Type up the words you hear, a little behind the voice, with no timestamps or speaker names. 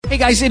Hey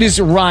guys, it is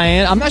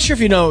Ryan. I'm not sure if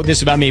you know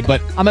this about me, but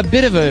I'm a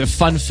bit of a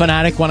fun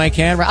fanatic when I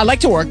can. I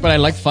like to work, but I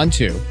like fun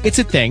too. It's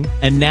a thing.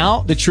 And now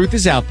the truth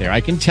is out there.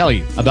 I can tell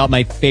you about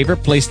my favorite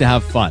place to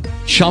have fun.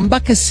 Chumba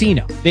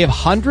Casino. They have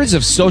hundreds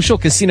of social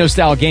casino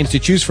style games to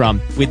choose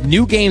from with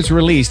new games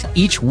released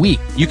each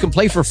week. You can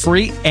play for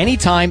free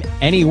anytime,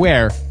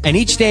 anywhere. And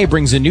each day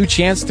brings a new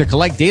chance to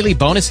collect daily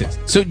bonuses.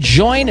 So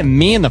join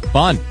me in the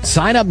fun.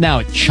 Sign up now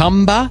at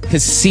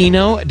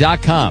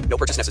ChumbaCasino.com. No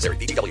purchase necessary.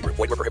 VGW Group.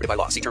 Void where prohibited by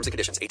law. See terms and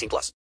conditions.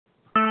 18+.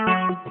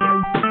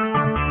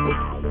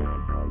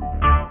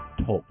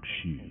 Talk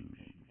shoes.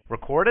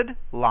 Recorded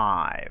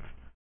live.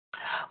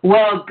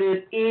 Well,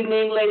 good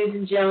evening, ladies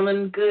and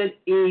gentlemen. Good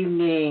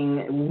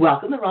evening.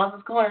 Welcome to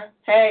Ross's Corner.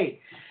 Hey,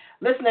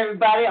 listen,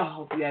 everybody. I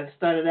hope you have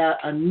started out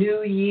a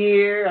new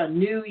year, a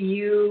new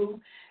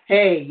you.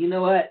 Hey, you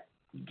know what?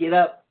 Get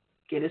up,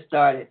 get it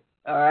started.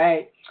 All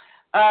right.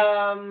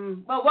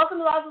 Well, welcome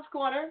to Ross's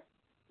Corner.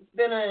 It's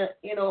been a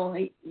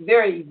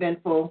very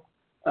eventful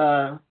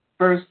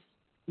first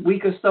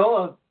week or so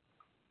of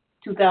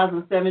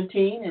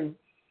 2017, and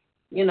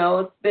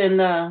it's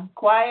been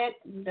quiet,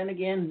 and then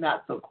again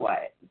not so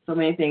quiet. So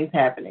many things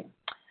happening.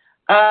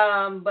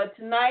 But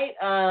tonight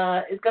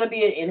it's going to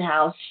be an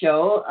in-house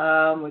show.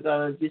 We're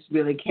going to just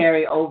really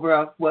carry over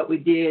of what we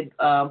did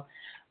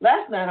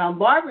last night on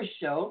Barbara's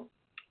show.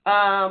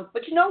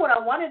 But you know what I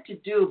wanted to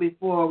do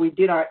before we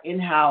did our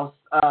in-house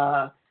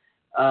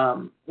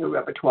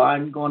repertoire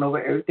and going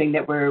over everything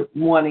that we're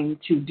wanting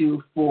to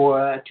do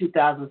for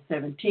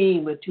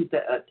 2017 with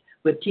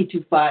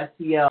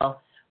T25CL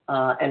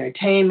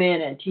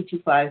Entertainment and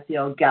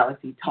T25CL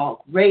Galaxy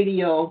Talk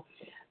Radio,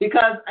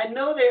 because I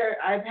know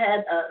I've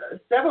had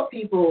several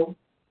people,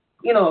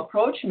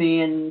 approach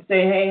me and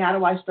say, hey, how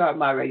do I start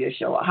my radio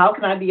show? Or how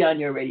can I be on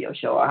your radio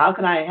show? Or how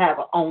can I have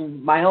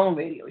my own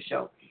radio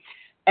show?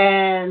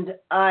 And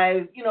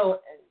I,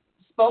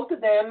 spoke to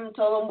them,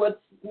 told them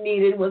what's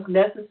needed, what's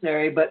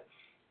necessary. But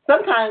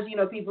sometimes,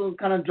 people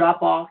kind of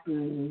drop off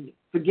and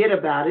forget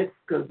about it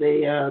because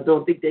they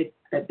don't think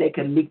that they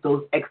can meet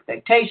those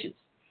expectations.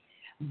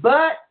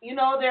 But,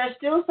 there are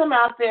still some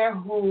out there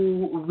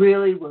who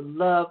really would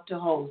love to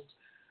host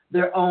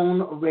their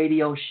own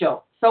radio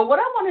show. So what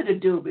I wanted to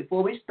do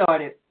before we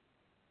started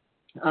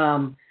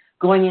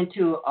going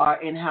into our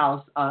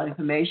in-house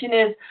information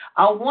is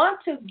I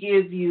want to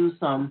give you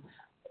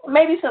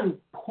maybe some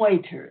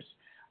pointers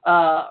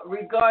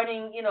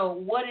regarding,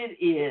 what it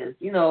is,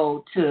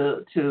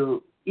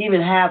 to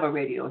even have a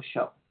radio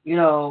show,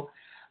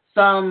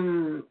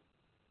 some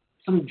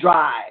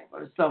drive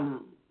or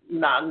some,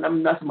 not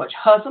so much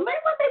hustle,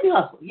 maybe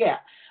hustle, yeah.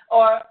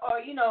 Or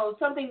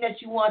something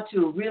that you want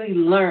to really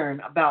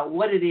learn about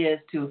what it is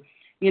to,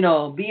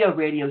 be a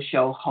radio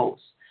show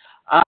host.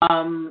 So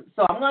I'm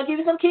going to give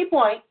you some key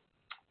points.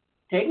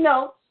 Take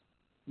notes.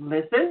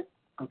 Listen,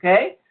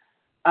 okay?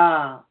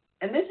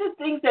 And this is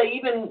things that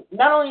even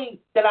not only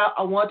that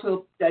I want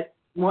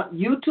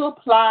you to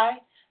apply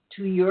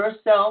to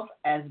yourself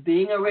as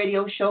being a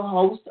radio show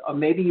host, or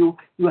maybe you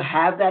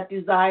have that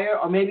desire,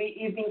 or maybe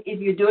even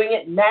if you're doing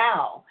it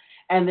now,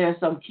 and there's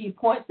some key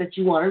points that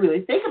you want to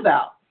really think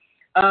about.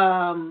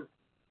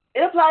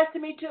 It applies to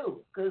me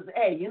too, because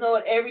hey, you know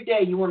what? Every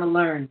day you want to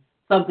learn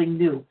something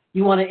new.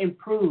 You want to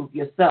improve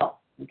yourself.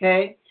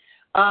 Okay,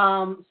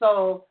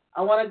 so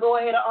I want to go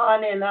ahead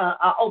on and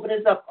I'll open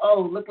this up.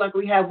 Oh, look like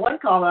we have one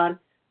call on.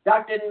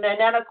 Dr.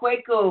 Nana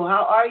Kwaku,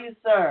 how are you,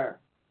 sir?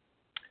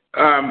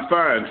 I'm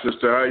fine,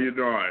 sister. How you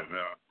doing?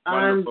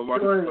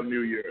 Wonderful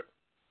New Year.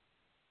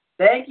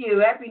 Thank you.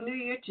 Happy New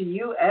Year to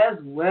you as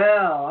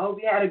well. I hope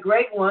you had a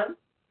great one.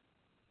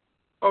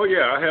 Oh,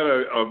 yeah. I had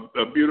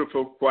a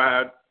beautiful,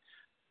 quiet,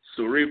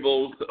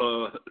 cerebral,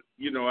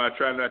 I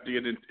try not to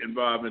get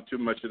involved in too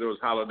much of those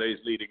holidays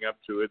leading up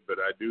to it, but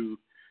I do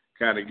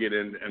kind of get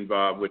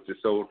involved with the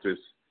solstice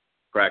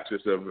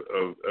practice of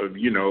as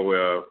you know,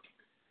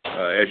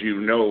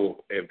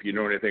 if you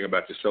know anything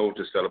about the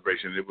solstice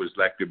celebration, it was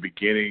like the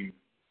beginning,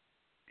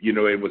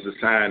 it was a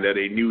sign that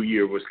a new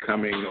year was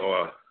coming,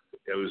 or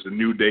it was a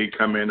new day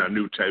coming,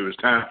 it was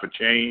time for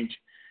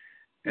change.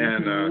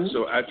 And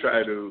so I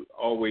try to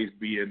always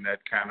be in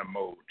that kind of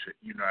mode.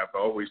 I've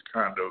always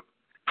kind of,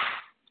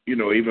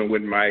 even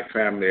with my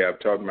family, I've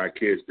taught my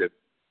kids that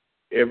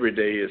every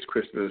day is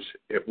Christmas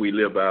if we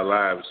live our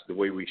lives the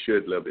way we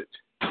should live it.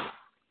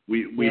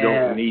 We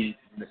don't need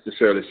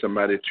necessarily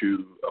somebody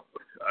to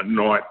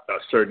anoint a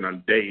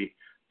certain day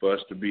for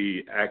us to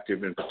be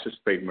active and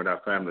participating with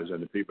our families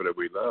and the people that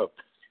we love.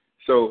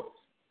 So,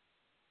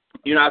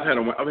 I've had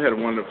a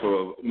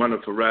wonderful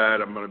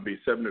ride. I'm going to be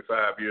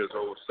 75 years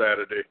old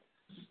Saturday,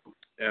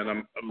 and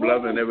I'm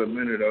loving every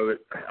minute of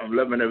it.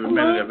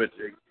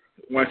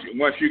 Once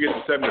you get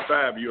to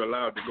 75, you're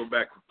allowed to go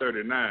back to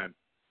 39.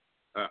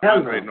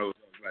 Andre knows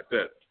like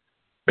that.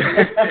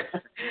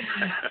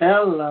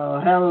 Hello.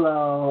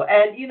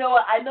 And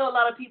I know a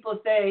lot of people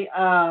say,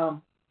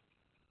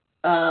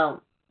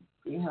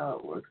 see how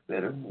it works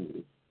better.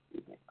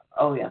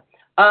 Oh yeah.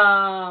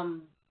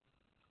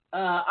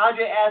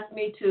 Andre asked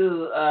me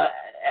to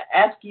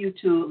ask you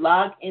to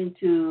log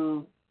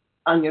into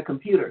on your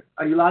computer.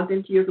 Are you logged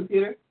into your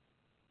computer?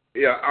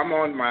 Yeah, I'm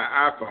on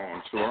my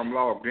iPhone, so I'm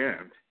logged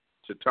in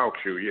to talk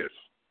show. Yes.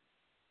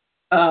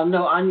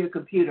 No, on your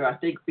computer, I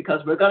think,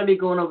 because we're going to be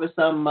going over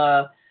some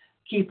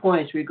key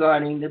points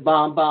regarding the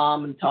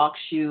bomb and talk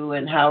shoe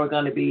and how we're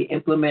going to be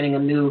implementing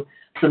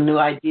some new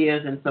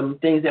ideas and some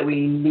things that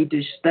we need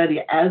to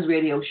study as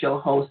radio show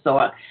hosts.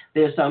 So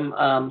there's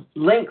some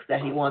links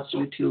that he wants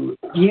you to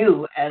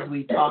view as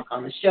we talk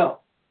on the show.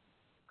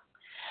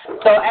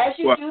 So as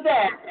you do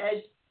that,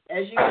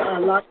 as you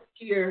log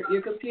into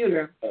your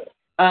computer,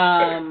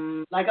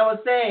 like I was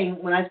saying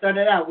when I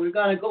started out, we're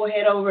going to go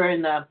ahead over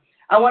and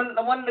I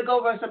wanted to go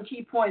over some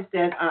key points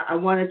that I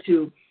wanted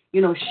to,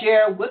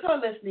 share with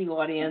our listening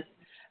audience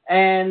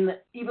and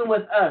even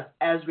with us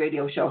as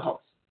radio show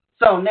hosts.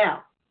 So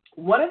now,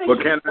 one of the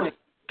key points.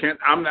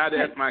 I'm not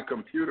at my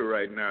computer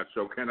right now,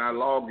 so can I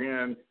log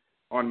in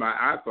on my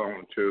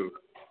iPhone to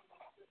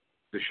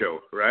the show,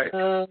 right?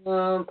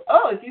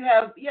 If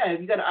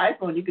you got an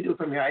iPhone, you can do it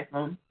from your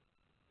iPhone.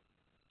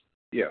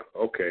 Yeah,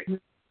 okay.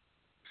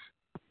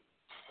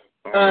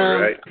 All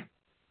right.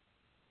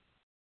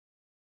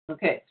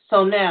 Okay,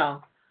 so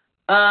now,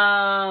 so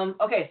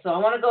I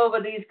want to go over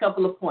these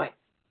couple of points.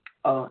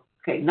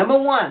 Okay, number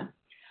one,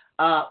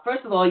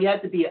 first of all, you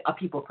have to be a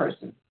people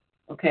person.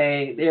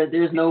 Okay,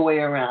 there's no way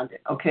around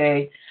it.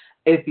 Okay,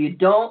 if you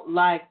don't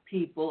like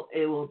people,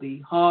 it will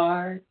be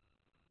hard,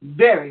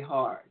 very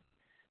hard,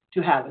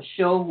 to have a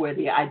show where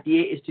the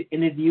idea is to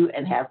interview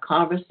and have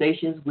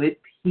conversations with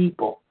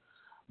people.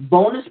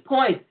 Bonus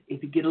points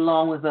if you get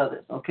along with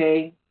others.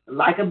 Okay.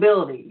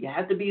 Likability. You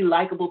have to be a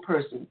likable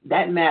person.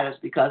 That matters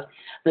because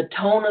the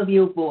tone of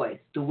your voice,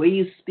 the way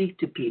you speak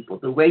to people,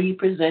 the way you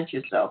present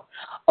yourself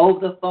over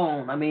the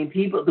phone. I mean,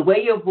 the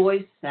way your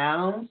voice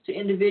sounds to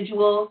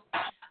individuals,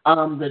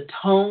 the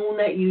tone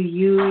that you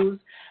use,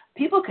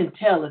 people can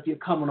tell if you're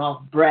coming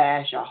off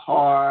brash or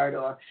hard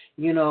or,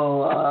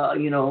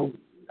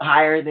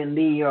 higher than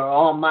thee or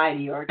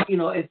almighty or,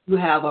 if you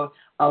have a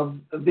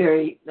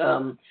very,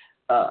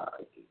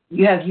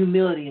 you have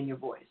humility in your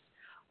voice.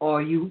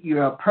 Or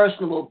you're a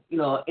personable,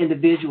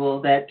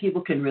 individual that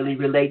people can really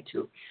relate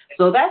to.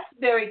 So that's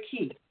very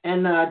key.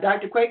 And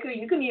Dr. Quaker,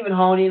 you can even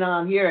hone in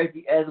on here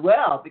as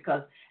well,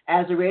 because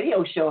as a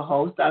radio show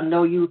host, I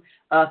know you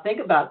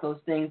think about those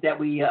things that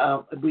we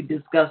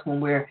discuss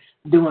when we're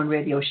doing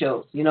radio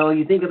shows.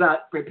 You think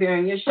about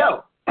preparing your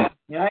show,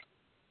 right?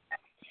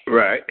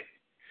 Right.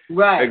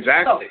 Right.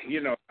 Exactly.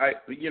 So, I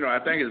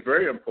think it's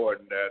very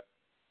important that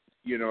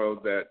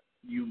that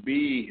you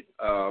be.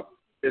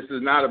 This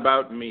is not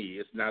about me.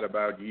 It's not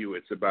about you.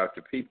 It's about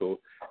the people.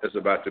 It's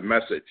about the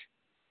message,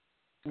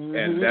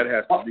 and that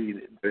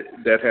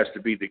has to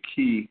be the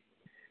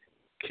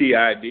key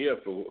idea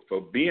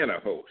for being a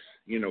host.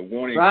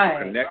 Wanting to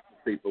connect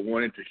with people,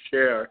 wanting to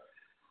share,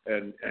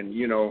 and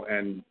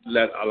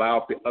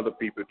allow other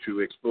people to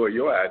explore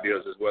your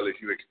ideas as well as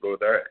you explore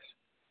theirs.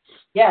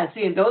 Yeah.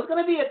 See, and those are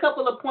going to be a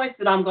couple of points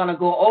that I'm going to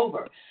go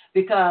over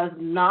because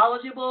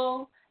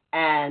knowledgeable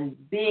and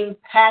being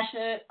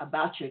passionate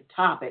about your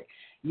topic.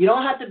 You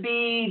don't have to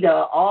be the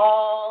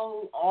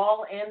all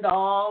end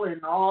all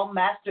and all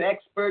master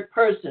expert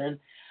person,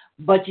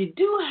 but you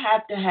do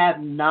have to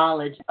have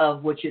knowledge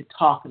of what you're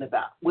talking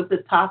about with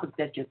the topic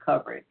that you're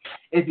covering.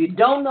 If you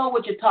don't know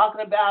what you're talking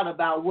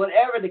about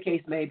whatever the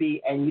case may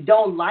be, and you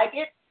don't like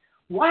it,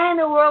 why in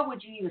the world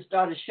would you even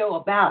start a show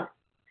about it?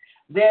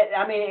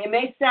 It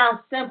may sound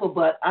simple,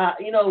 but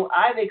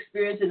I've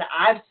experienced and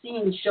I've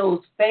seen shows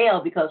fail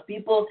because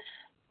people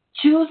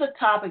choose a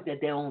topic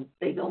that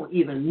they don't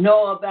even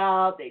know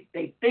about. They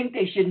think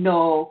they should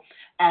know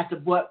as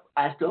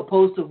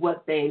opposed to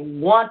what they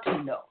want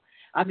to know.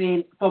 I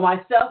mean, for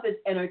myself, it's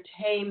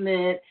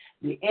entertainment,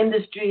 the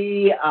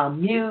industry,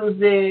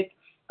 music,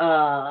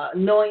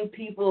 knowing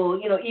people.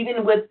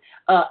 Even with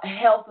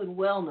health and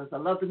wellness, I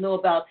love to know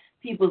about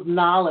people's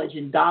knowledge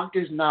and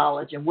doctors'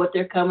 knowledge and what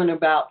they're coming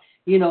about.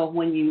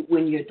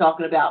 When you're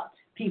talking about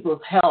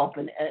people's health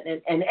and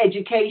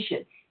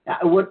education.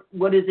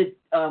 What is it?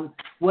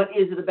 What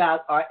is it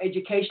about our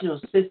educational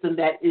system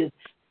that is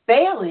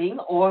failing,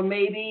 or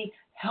maybe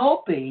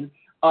helping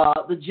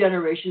the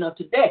generation of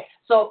today?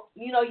 So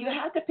you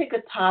have to pick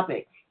a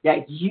topic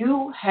that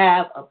you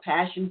have a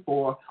passion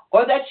for,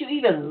 or that you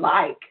even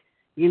like.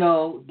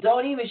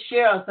 Don't even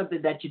share on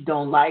something that you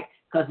don't like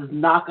because it's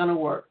not going to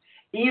work.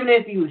 Even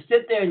if you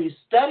sit there and you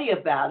study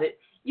about it,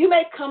 you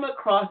may come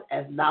across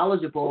as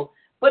knowledgeable,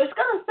 but it's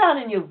going to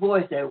sound in your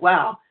voice that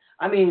wow.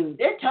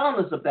 They're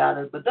telling us about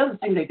it, but it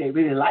doesn't seem like they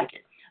really like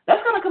it.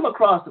 That's going to come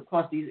across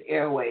these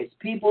airways.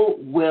 People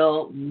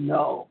will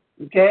know,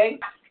 okay?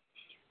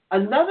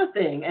 Another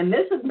thing, and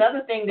this is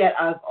another thing that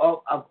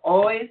I've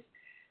always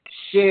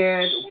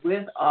shared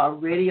with our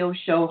radio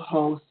show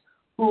hosts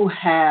who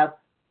have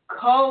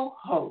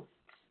co-hosts,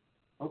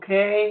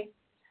 okay?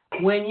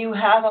 When you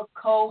have a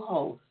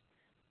co-host,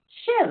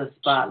 share the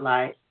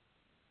spotlight.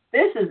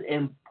 This is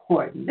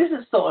important. This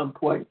is so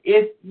important.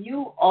 If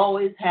you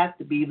always have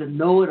to be the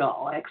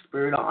know-it-all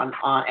expert on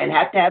and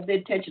have to have the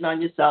attention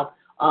on yourself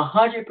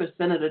 100%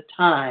 of the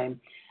time,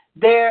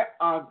 there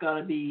are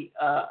going to be,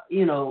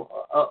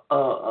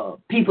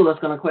 people that's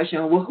going to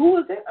question, well, who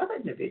is that other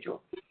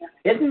individual?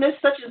 Isn't this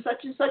such and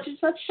such and such and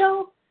such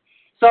show?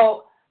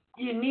 So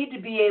you need to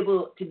be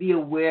able to be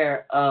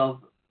aware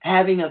of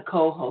having a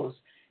co-host,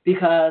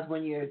 because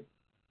when you're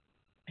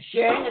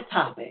sharing a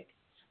topic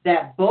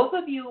that both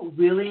of you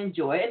really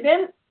enjoy, and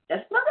then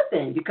that's another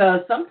thing,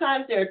 because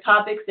sometimes there are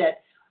topics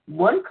that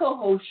one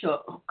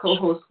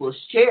co-host will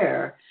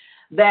share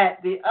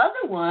that the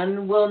other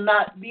one will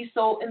not be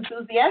so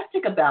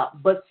enthusiastic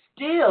about, but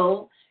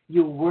still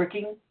you're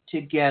working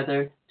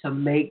together to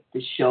make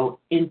the show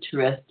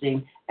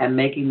interesting and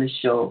making the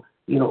show,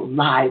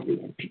 lively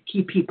and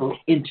keep people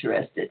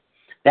interested.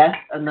 That's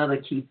another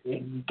key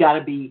thing. You got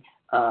to be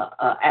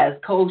as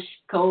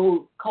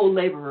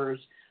co-laborers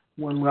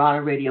when we're on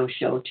a radio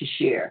show to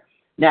share.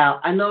 Now,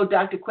 I know,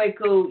 Dr.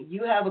 Kwaku,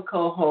 you have a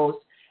co-host,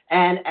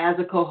 and as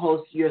a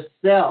co-host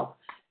yourself,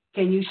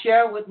 can you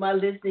share with my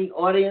listening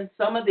audience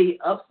some of the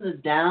ups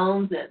and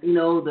downs and,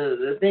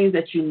 the things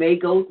that you may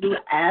go through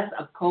as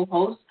a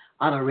co-host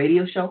on a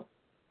radio show?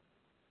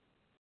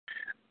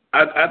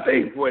 I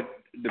think what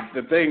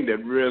the thing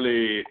that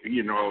really,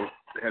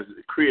 has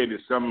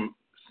created some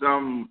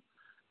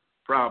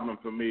problem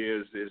for me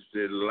is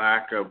the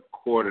lack of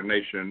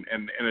coordination,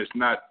 and it's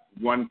not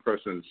one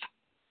person's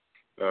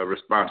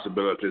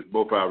responsibility. It's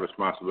both our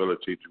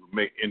responsibility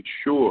to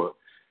ensure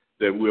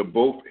that we're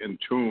both in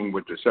tune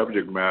with the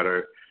subject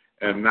matter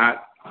and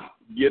not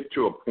get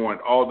to a point,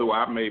 although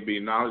I may be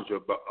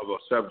knowledgeable of a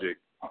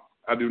subject,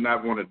 I do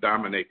not want to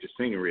dominate the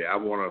scenery. I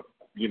want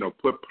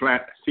to,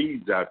 plant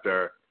seeds out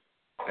there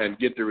and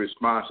get the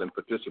response and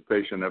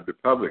participation of the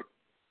public.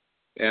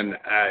 And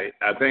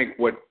I think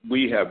what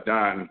we have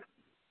done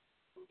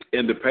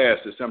in the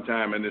past is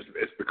sometimes, and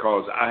it's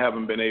because I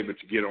haven't been able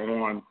to get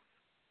on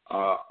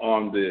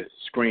the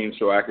screen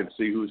so I can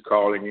see who's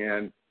calling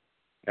in.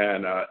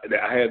 And I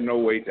had no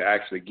way to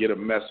actually get a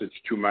message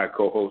to my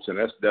co-host, and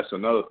that's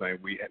another thing.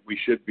 We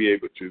should be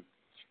able to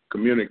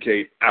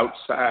communicate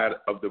outside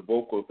of the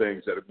vocal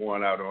things that are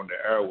going out on the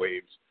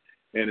airwaves,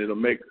 and it'll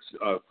make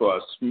for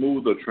a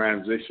smoother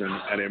transition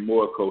and a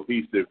more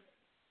cohesive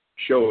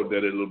show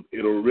that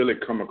it'll really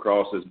come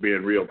across as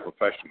being real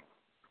professional.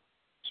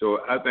 So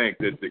I think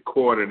that the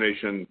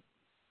coordination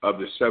of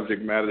the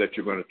subject matter that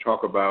you're going to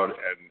talk about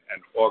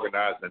and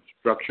organize and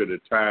structure the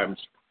times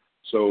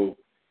so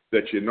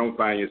that you don't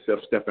find yourself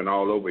stepping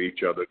all over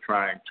each other,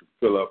 trying to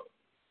fill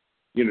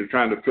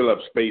up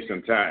space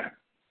and time.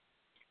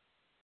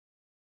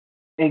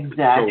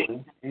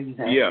 Exactly.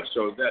 Yeah,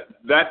 so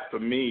that for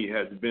me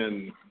has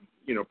been,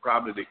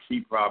 probably the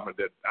key problem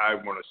that I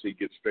want to see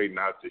get straightened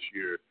out this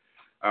year.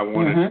 I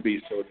want it to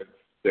be so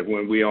that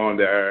when we're on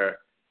the air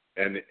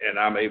and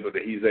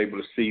he's able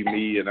to see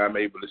me and I'm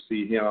able to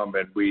see him,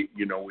 and we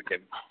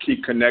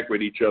can connect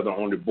with each other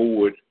on the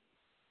board.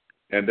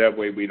 And that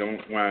way we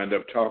don't wind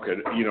up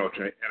talking,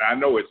 and I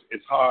know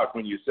it's hard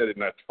when you're sitting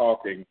there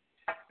talking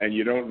and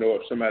you don't know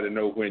if somebody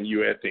knows when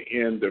you're at the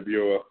end of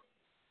your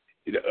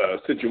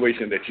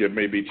situation that you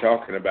may be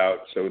talking about.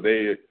 So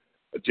they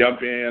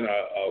jump in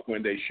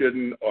when they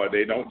shouldn't, or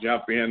they don't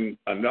jump in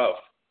enough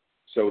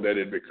so that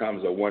it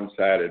becomes a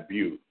one-sided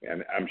view.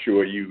 And I'm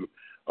sure you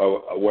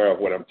are aware of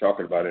what I'm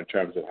talking about in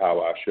terms of how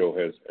our show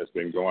has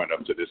been going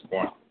up to this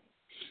point.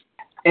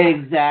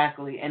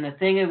 Exactly. And the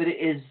thing of it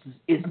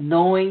is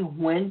knowing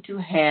when to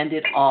hand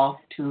it off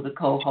to the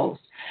co-host.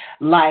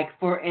 Like,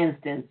 for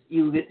instance,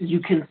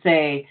 you can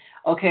say,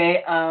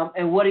 okay,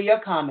 and what are your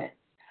comments?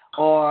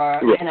 Or,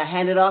 and I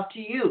hand it off to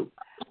you.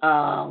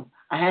 I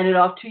hand it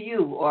off to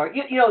you. Or,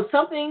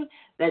 something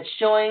that's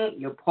showing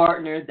your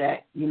partner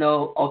that,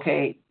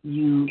 okay,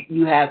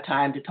 you have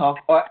time to talk.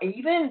 Or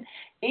even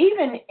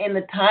in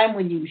the time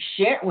when you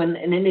share, when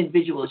an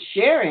individual is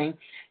sharing,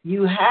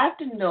 you have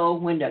to know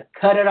when to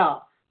cut it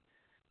off.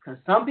 Because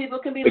some people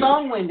can be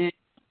long-winded,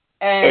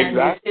 and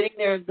you're sitting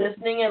there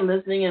listening and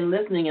listening and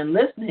listening and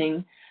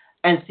listening.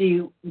 And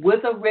see,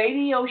 with a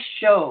radio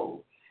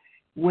show,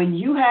 when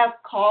you have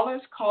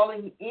callers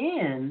calling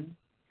in,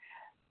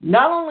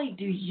 not only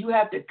do you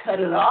have to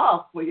cut it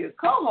off for your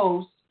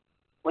co-host,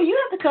 well, you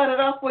have to cut it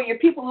off for your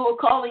people who are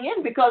calling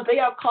in, because they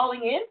are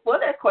calling in for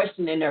their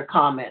question and their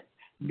comment.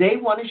 They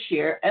want to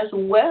share as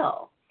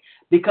well,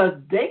 because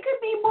they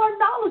could be more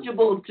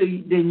knowledgeable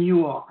than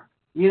you are,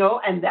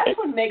 and that's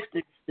what makes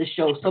the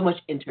show so much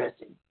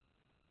interesting.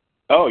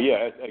 Oh,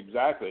 yeah,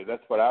 exactly.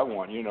 That's what I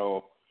want.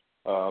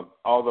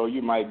 Although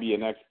you might be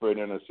an expert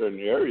in a certain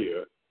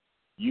area,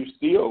 you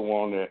still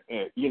want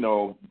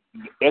to,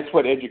 that's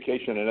what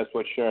education and that's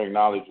what sharing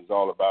knowledge is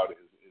all about, is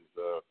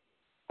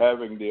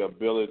having the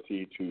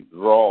ability to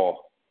draw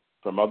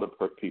from other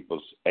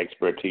people's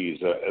expertise,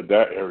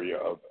 their area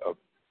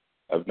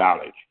of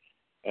knowledge.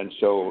 And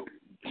so,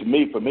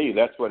 for me,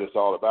 that's what it's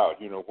all about.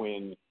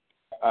 When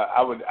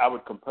I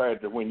would compare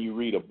it to when you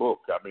read a book.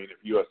 I mean, if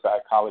you're a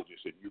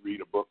psychologist and you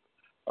read a book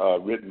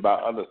written by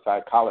other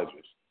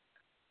psychologists,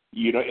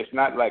 it's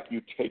not like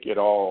you take it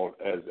all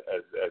as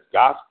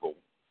gospel,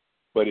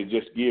 but it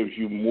just gives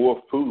you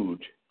more food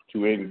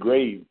to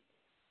engrave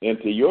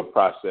into your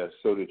process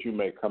so that you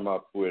may come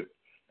up with,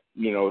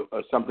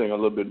 something a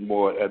little bit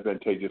more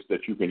advantageous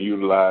that you can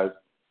utilize,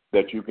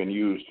 that you can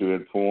use to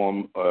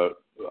inform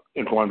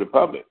the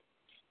public.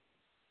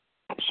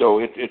 So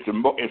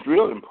it's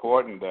real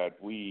important that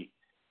we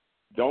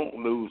don't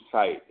lose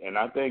sight. And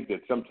I think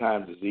that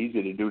sometimes it's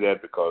easy to do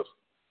that because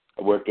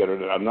I worked at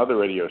another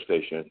radio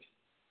station,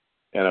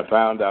 and I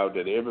found out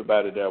that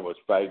everybody there was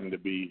fighting to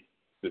be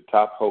the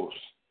top host.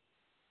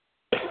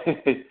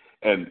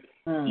 And,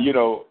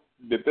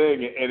 the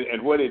thing,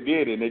 and what it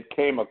did, and it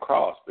came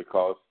across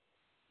because,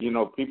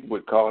 people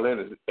would call in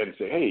and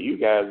say, hey, you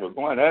guys were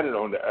going at it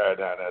on the air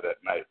down there that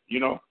night,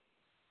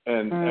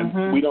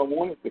 And we don't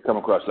want it to come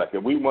across like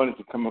that. We want it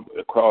to come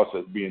across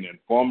as being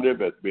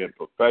informative, as being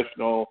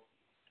professional,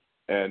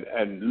 and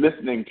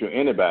listening to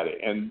anybody.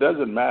 And it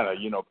doesn't matter,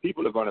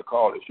 people are going to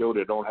call the show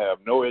that don't have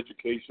no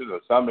education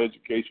or some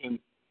education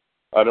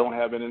or don't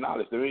have any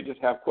knowledge. They may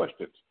just have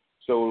questions.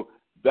 So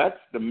that's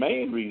the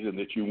main reason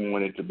that you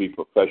want it to be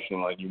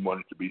professional and you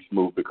want it to be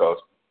smooth, because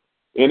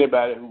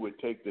anybody who would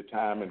take the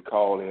time and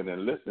call in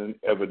and listen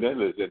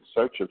evidently is in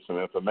search of some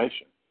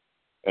information.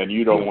 And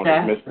you don't want to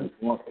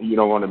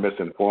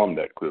misinform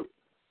that group.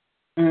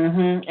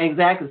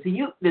 Exactly.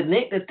 So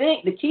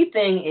the key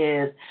thing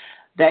is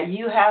that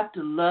you have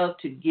to love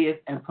to give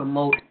and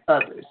promote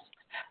others.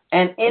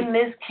 And in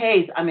this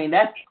case, I mean,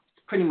 that's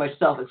pretty much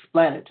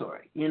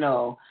self-explanatory,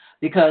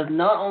 because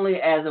not only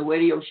as a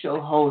radio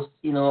show host,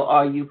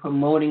 are you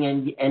promoting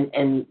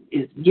and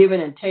is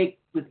giving and take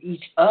with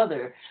each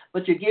other,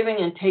 but you're giving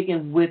and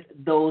taking with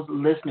those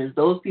listeners,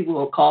 those people who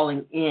are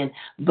calling in,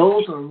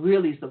 those who are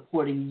really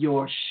supporting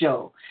your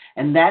show.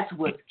 And that's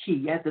what's key.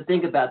 You have to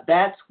think about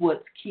that's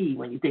what's key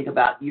when you think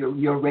about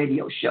your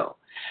radio show.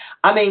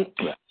 I mean,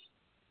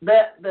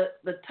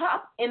 the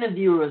top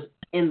interviewers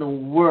in the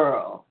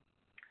world,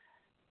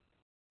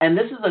 and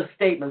this is a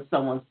statement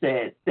someone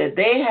said, that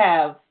they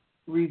have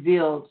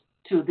revealed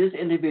to this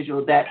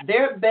individual that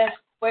their best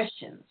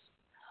questions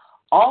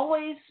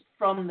always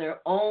from their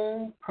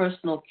own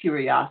personal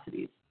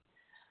curiosities.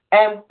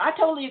 And I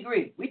totally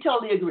agree. We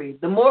totally agree.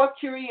 The more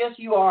curious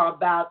you are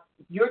about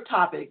your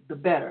topic, the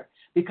better,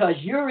 because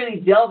you're really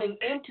delving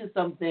into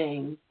some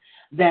things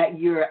that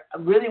you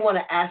really want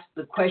to ask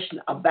the question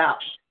about,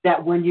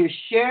 that when you're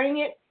sharing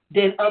it,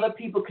 then other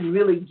people can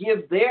really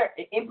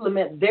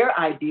implement their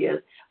ideas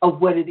of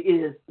what it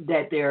is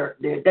that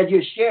that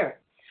you're sharing.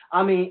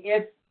 I mean,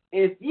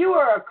 if you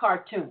were a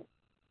cartoon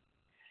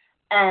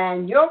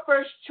and your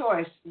first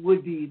choice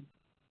would be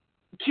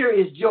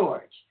Curious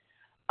George,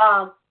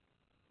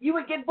 you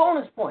would get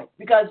bonus points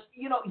because,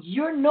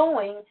 you're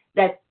knowing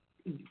that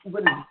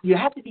you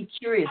have to be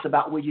curious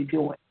about what you're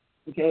doing,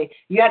 okay?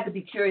 You have to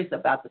be curious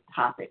about the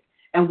topic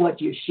and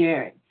what you're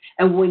sharing.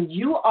 And when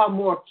you are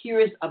more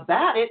curious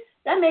about it,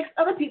 that makes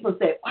other people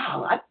say,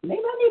 wow,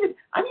 maybe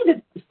I need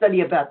to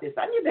study about this.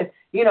 I need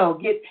to,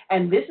 get,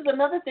 and this is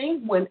another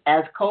thing when,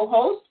 as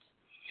co-hosts,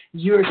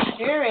 you're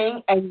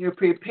sharing and you're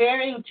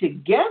preparing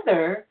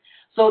together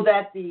so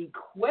that the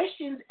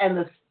questions and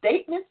the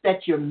statements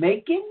that you're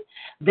making,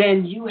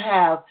 then you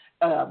have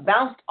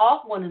bounced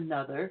off one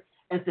another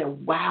and said,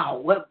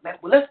 wow,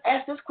 let's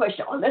ask this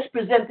question or let's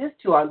present this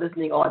to our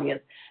listening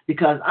audience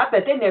because I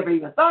bet they never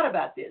even thought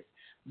about this.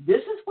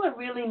 This is what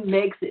really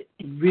makes it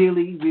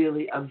really,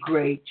 really a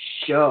great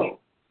show.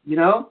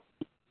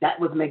 That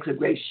what makes a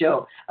great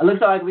show. It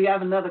looks like we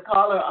have another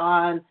caller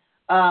on.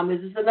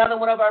 Is this another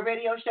one of our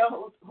radio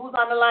shows? Who's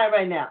on the line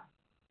right now?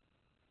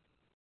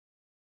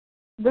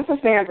 This is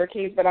Sandra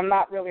Keith, but I'm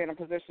not really in a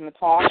position to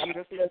talk. I'm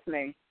just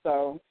listening.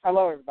 So,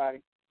 hello, everybody.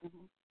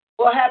 Mm-hmm.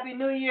 Well, Happy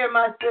New Year,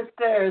 my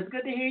sister. It's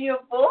good to hear your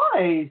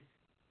voice.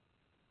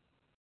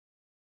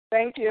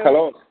 Thank you.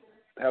 Hello,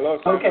 Sandra.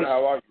 Okay.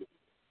 How are you?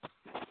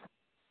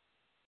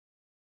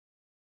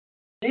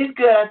 She's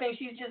good. I think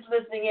she's just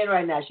listening in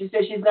right now. She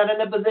said she's not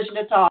in a position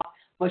to talk,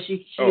 but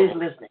she is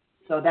listening.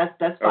 So that's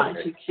fine.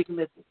 Okay. She can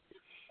listen.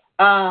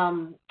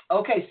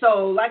 Okay,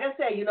 so like I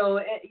said,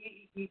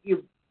 your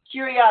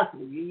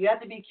curiosity. You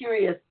have to be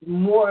curious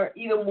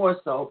even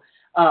more so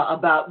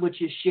about what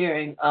you're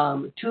sharing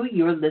to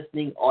your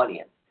listening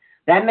audience.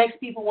 That makes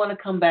people want to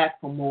come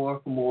back for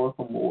more.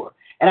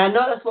 And I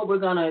know that's what we're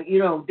gonna,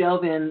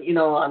 delve in,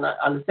 on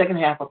the second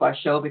half of our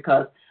show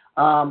because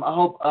I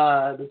hope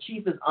the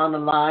Chief is on the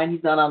line.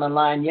 He's not on the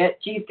line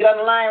yet. Chief, get on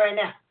the line right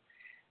now.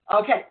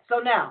 Okay, so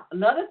now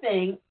another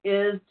thing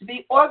is to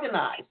be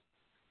organized.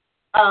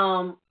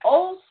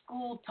 Old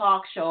school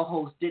talk show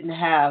hosts didn't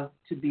have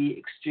to be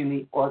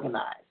extremely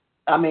organized.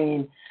 I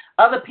mean,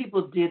 other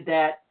people did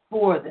that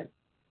for them,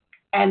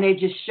 and they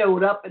just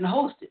showed up and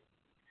hosted.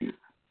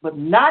 But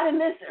not in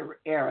this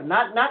era,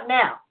 not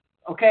now,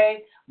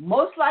 okay?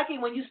 Most likely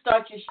when you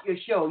start your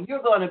show,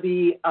 you're going to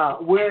be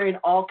wearing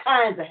all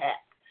kinds of hats.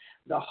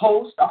 The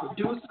host, the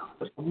producer,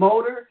 the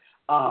promoter,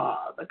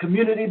 the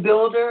community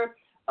builder,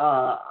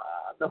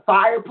 the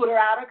fire putter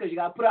outer, because you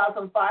got to put out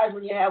some fires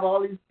when you have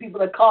all these people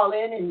that call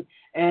in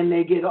and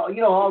they get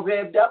all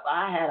revved up.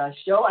 I had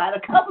a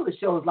couple of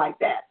shows like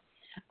that.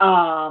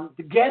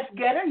 The guest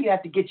getter, you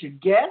have to get your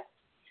guests.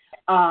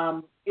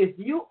 if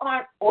you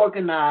aren't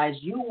organized,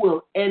 you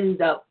will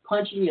end up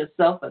punching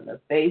yourself in the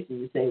face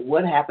and you say,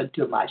 what happened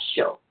to my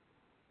show?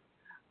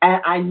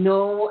 And I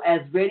know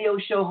as radio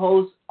show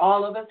hosts,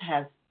 all of us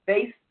have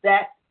faced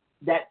that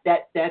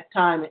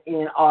time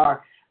in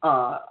our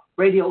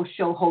radio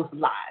show host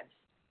lives,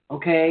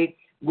 okay,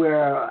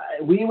 where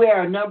we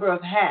wear a number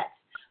of hats,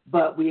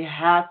 but we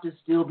have to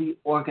still be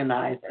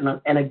organized.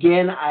 And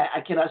again,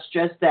 I cannot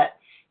stress that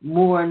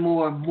more and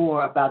more and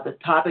more about the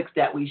topics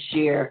that we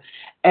share,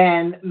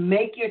 and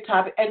make your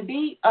topic and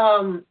be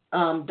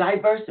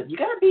diverse. You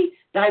got to be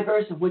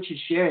diverse in what you're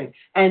sharing.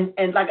 And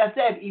like I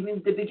said, even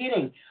at the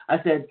beginning,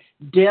 I said,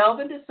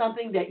 delve into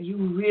something that you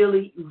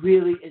really,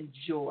 really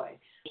enjoy.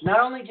 Not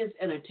only just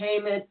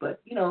entertainment, but,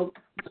 you know,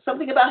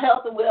 something about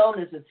health and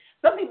wellness, and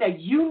something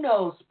that you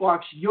know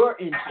sparks your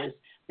interest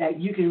that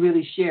you can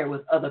really share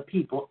with other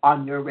people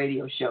on your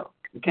radio show.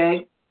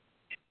 Okay?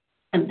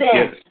 And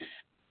then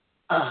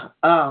Yes.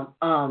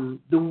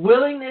 The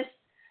willingness,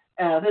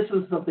 this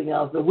was something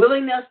else, the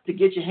willingness to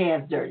get your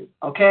hands dirty,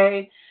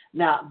 okay?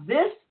 Now,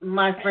 this,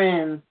 my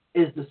friends,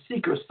 is the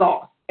secret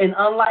sauce. And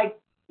unlike,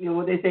 you know,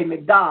 what they say,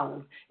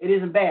 McDonald's, it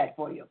isn't bad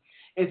for you.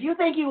 If you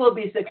think you will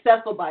be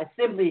successful by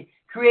simply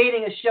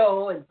creating a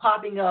show and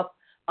popping up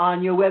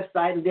on your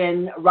website and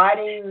then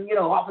riding, you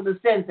know, off of the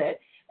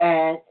sunset,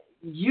 and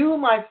you,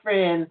 my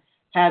friend,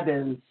 have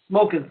been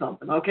smoking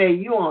something, okay?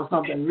 You on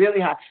something really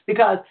hot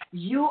because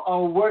you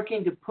are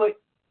working to put,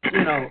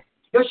 you know,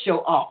 your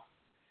show off.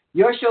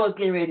 Your show is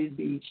getting ready to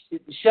be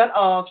shut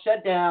off,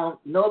 shut down,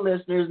 no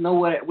listeners, no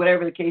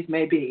whatever the case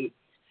may be.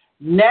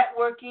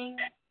 Networking,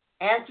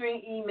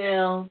 answering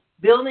emails,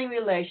 building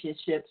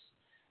relationships,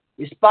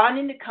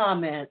 responding to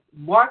comments,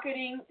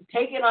 marketing,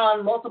 taking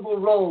on multiple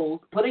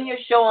roles, putting your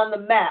show on the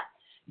map,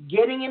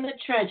 getting in the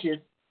trenches.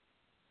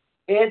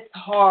 It's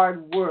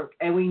hard work,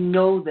 and we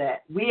know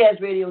that. We as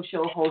radio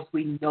show hosts,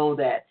 we know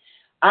that.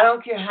 I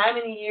don't care how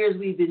many years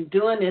we've been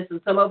doing this,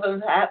 and some of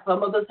us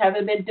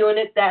haven't been doing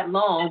it that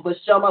long, but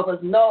some of us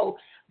know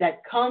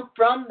that come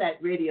from that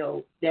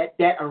radio,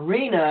 that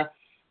arena,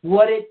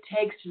 what it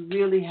takes to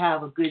really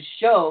have a good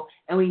show,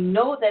 and we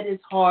know that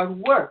it's hard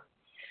work.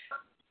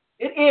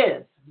 It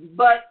is,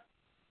 but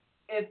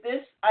if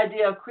this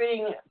idea of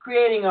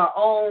creating our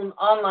own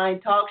online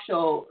talk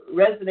show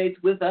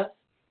resonates with us,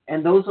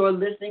 and those who are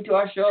listening to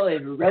our show,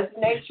 it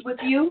resonates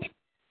with you,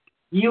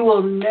 you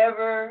will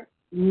never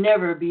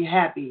be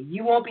happy.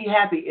 You won't be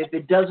happy if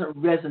it doesn't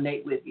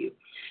resonate with you.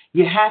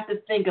 You have to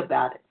think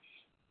about it.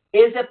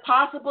 Is it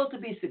possible to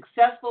be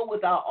successful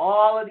without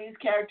all of these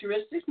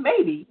characteristics?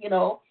 Maybe, you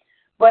know,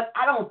 but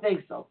I don't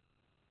think so.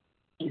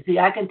 You see,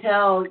 I can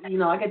tell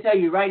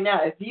you right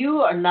now, if you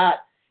are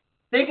not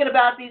thinking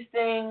about these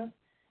things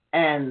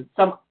and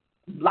some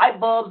light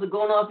bulbs are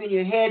going off in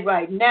your head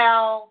right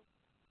now,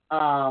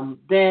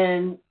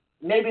 then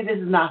maybe this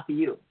is not for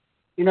you.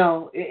 You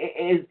know,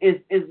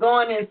 it's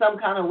going in some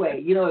kind of way.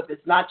 You know, if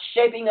it's not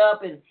shaping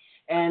up,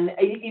 and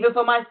even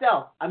for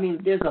myself, I mean,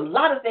 there's a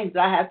lot of things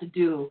that I have to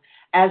do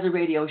as a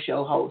radio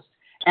show host.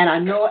 And I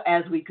know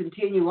as we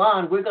continue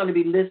on, we're going to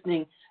be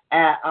listening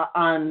as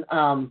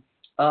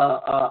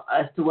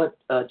to what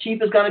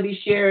Chief is going to be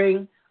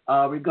sharing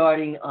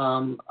regarding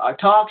our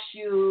talk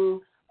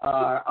show,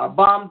 our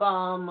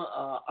bomb,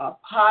 our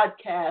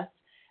podcast,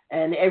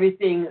 and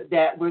everything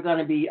that we're going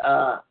to be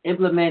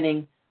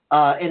implementing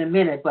in a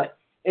minute. But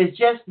it's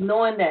just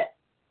knowing that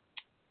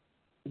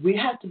we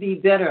have to be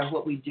better at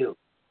what we do.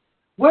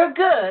 We're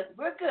good,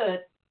 but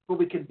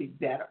we can be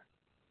better.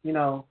 You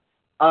know,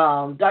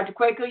 Dr.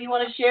 Quaker, you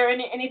want to share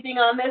anything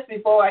on this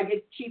before I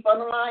get Chief on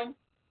the line?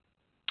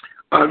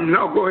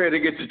 No, go ahead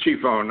and get the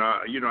Chief on.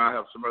 You know, I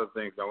have some other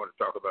things I want to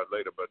talk about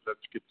later, but let's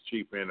get the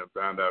Chief in and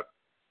find out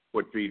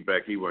what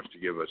feedback he wants to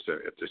give us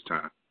at this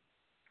time.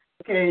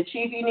 Okay,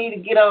 Chief, you need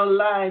to get on the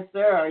line,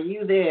 sir. Are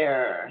you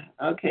there?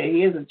 Okay,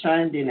 he hasn't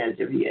chimed in as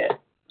of yet.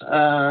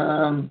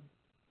 Let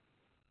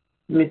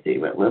me see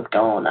what's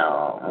going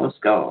on. What's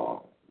going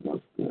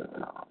on?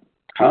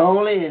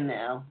 Call in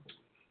now.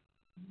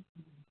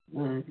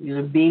 I'm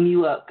gonna beam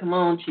you up. Come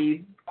on,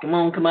 Chief. Come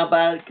on, come out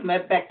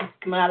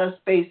of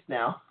space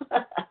now.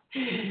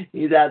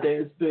 He's out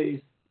there in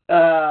space.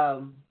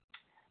 But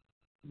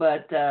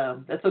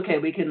that's okay.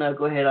 We can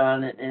go ahead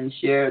on and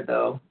share it,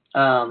 though.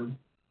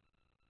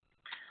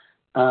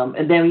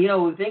 And then, you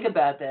know, when we think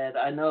about that,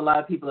 I know a lot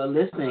of people are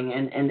listening,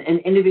 and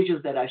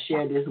individuals that I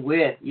share this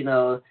with, you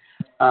know,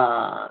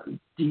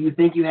 do you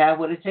think you have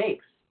what it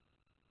takes?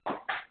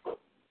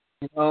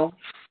 You know,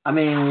 I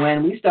mean,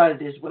 when we started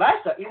this, when I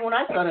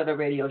started a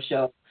radio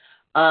show,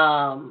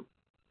 it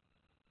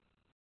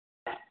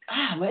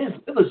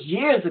was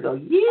years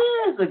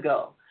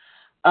ago,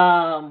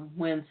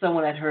 when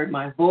someone had heard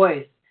my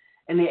voice,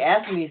 and they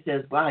asked me,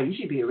 says, wow, you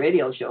should be a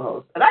radio show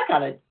host. And I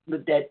kind of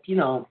let that, you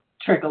know,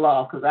 trickle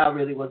off, because I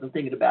really wasn't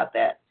thinking about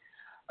that,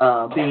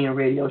 being a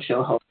radio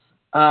show host.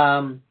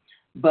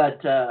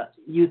 But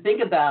you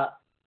think about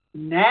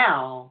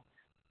now,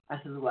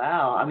 I said,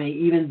 wow. I mean,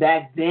 even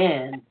back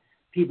then,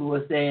 people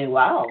were saying,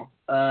 wow.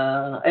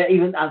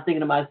 Even I'm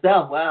thinking to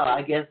myself, wow,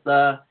 I guess,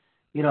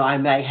 I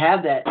might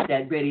have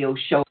that radio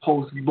show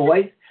host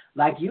voice,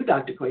 like you,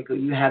 Dr. Quaker.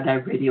 You have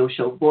that radio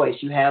show voice.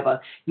 You have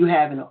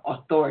an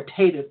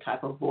authoritative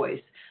type of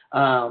voice.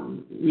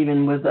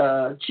 Even with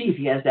Chief,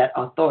 he has that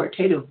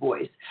authoritative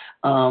voice.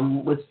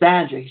 With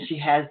Sandra, she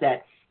has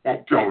that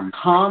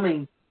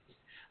calming.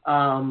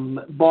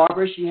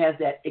 Barbara, she has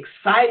that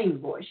exciting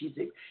voice. She's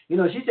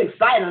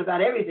excited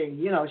about everything.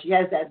 She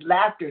has that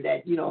laughter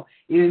that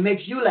it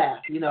makes you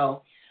laugh.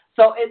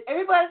 So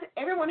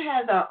everyone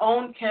has our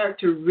own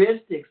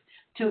characteristics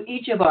to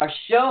each of our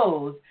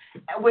shows,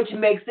 which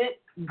makes it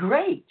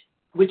great.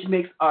 Which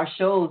makes our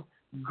shows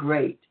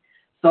great.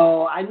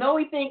 So I know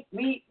we think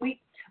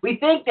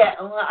that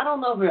I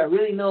don't know if I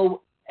really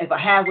know if I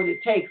have what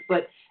it takes,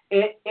 but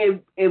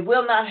it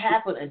will not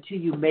happen until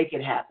you make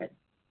it happen.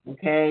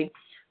 Okay.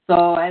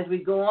 So as we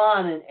go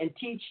on and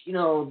teach,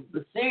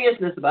 the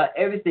seriousness about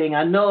everything,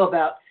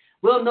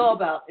 we'll know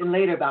about and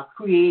later about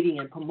creating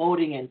and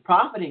promoting and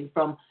profiting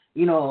from,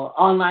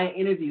 online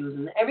interviews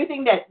and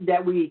everything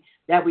that we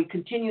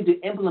continue to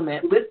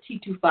implement with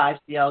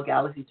T25CL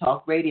Galaxy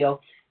Talk Radio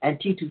and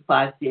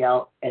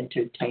T25CL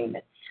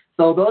Entertainment.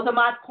 So those are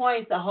my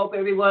points. I hope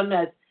everyone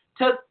has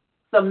took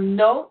some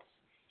notes.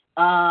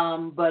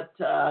 But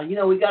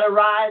we got to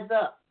rise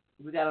up.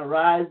 We got to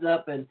rise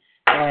up and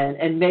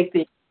make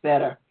things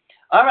better.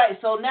 All right,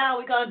 so now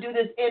we're going to do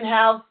this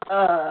in-house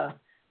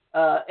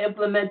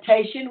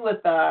implementation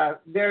with our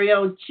very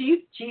own Chief.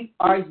 Chief,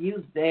 are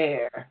you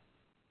there?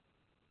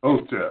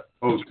 Hotep,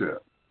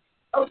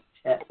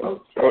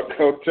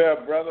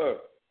 brother.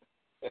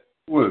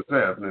 What's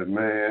happening,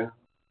 man?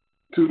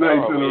 2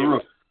 nights in a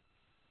row.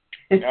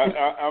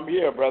 I'm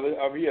here, brother.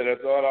 I'm here.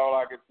 That's all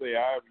I can say.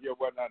 I am here,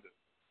 what under.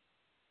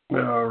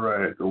 All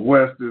right. The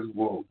West is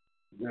woke.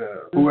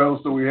 Yeah. Who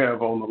else do we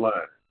have on the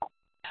line?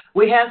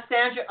 We have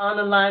Sandra on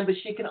the line, but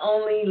she can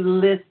only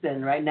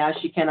listen right now.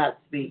 She cannot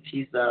speak.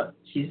 She's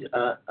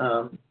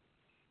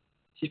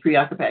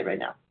preoccupied right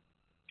now,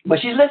 but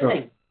she's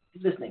listening.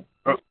 She's listening.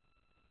 Oh.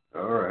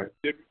 All right.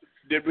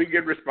 Did we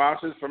get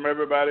responses from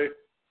everybody?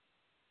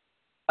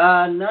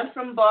 None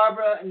from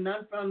Barbara and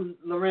none from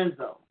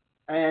Lorenzo.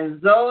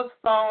 And Zoe's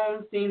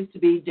phone seems to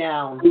be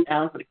down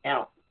for the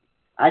count.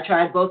 I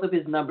tried both of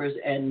his numbers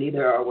and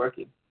neither are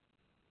working.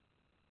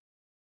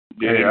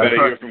 Did anybody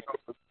hear from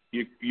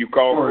you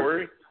called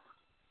Corey?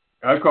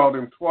 I called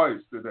him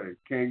twice today.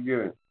 Can't get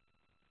him.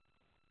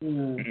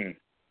 Mm-hmm.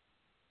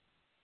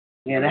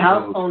 Yeah, the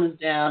house phone is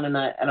down, and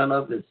I don't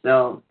know if his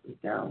cell is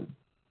down.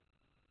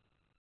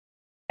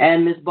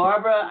 And Miss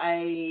Barbara,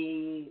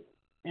 I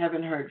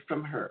haven't heard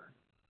from her.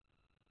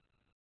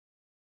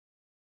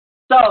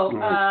 So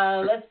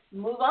let's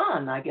move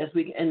on. I guess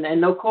and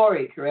no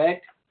Corey,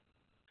 correct?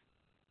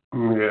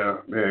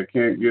 Yeah,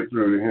 can't get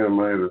through to him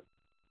either.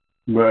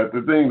 But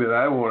the thing that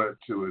I wanted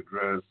to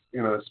address,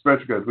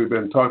 especially because we've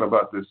been talking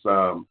about this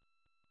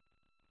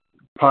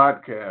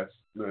podcast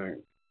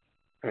thing,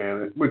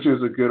 and which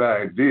is a good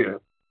idea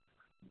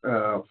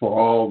for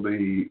all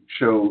the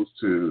shows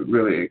to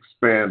really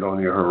expand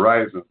on your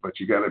horizons, but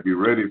you got to be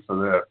ready for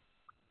that.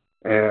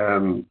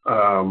 And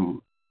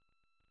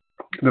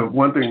the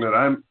one thing that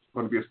I'm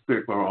going to be a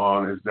stickler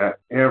on is that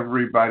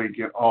everybody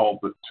get all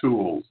the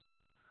tools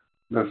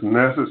that's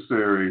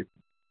necessary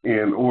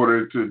in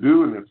order to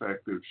do an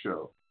effective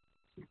show.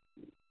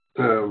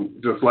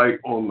 Just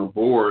like on the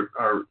board,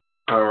 our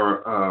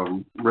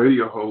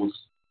radio hosts,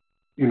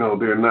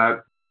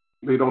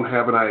 they don't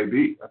have an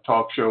ID, a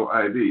talk show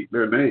ID,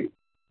 their name.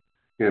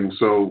 And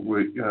so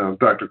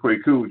Dr.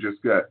 Kwaku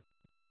just got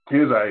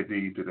his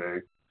ID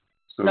today.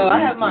 So no, I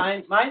have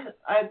mine.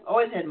 I've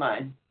always had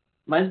mine.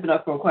 Mine's been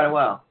up for quite a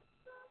while.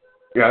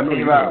 Yeah, I know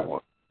you have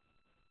one.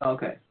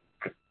 Okay.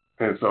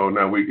 And so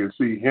now we can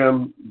see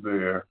him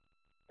there,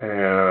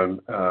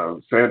 and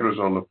Sandra's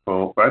on the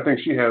phone. But I think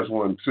she has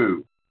one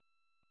too.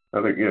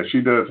 I think,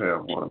 she does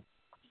have one.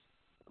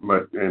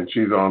 And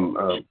she's on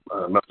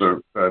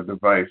another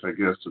device, I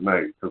guess,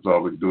 tonight, because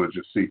all we do is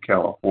just see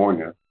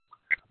California.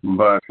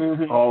 But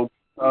all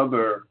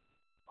other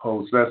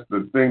hosts, that's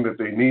the thing that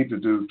they need to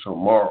do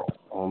tomorrow,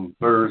 on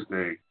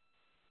Thursday,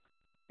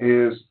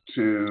 is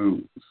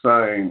to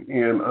sign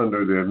in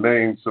under their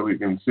name so we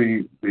can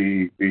see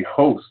the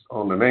host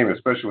on the name,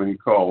 especially when you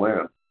call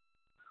in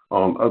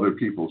on other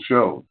people's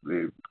shows.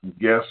 The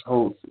guest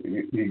hosts,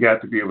 you got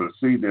to be able to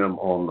see them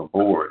on the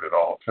board at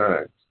all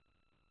times,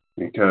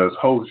 because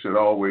hosts should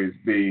always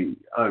be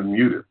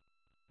unmuted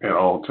at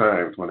all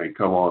times when they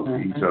come on to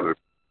each other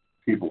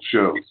people's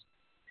shows.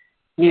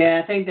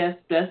 Yeah, I think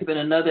that's been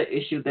another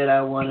issue that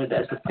I wanted.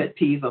 That's a pet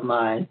peeve of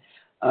mine.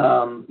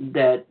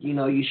 That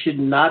you should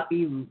not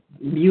be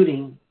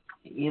muting,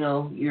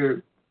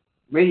 your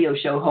radio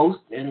show host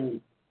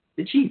and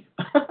the chief.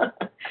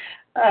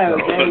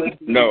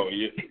 No,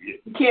 you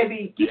can't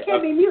be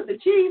mute the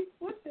chief.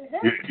 What the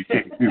heck? You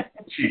can't mute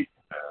the chief.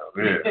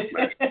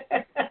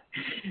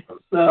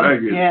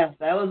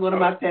 That was one of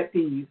my pet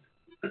peeves.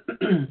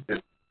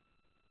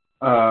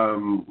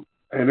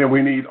 And then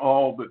we need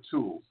all the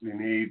tools. You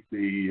need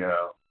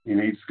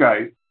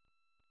Skype.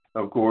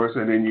 of course,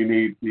 and then you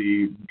need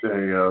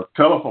the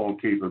telephone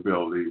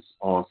capabilities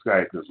on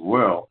Skype as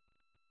well,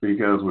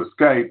 because with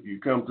Skype you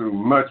come through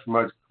much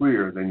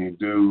clearer than you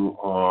do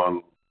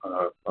on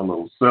a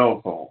little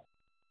cell phone.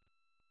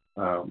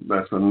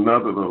 That's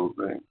another little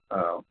thing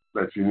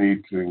that you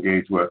need to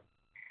engage with.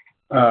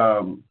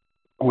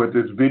 With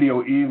this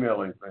video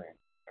emailing thing,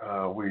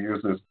 we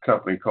use this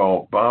company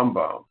called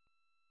BombBomb.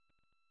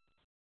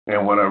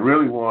 And what I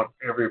really want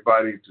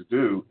everybody to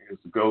do is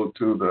to go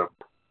to the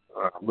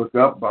look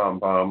up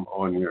BombBomb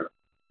on your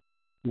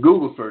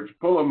Google search,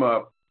 pull them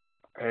up,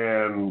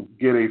 and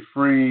get a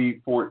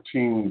free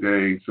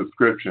 14-day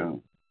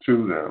subscription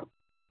to them.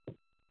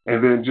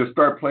 And then just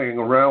start playing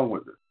around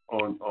with it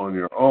on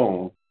your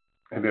own.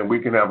 And then we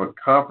can have a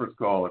conference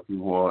call if you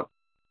want,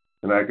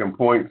 and I can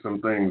point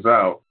some things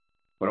out.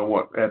 But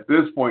at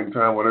this point in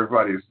time, when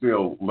everybody is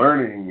still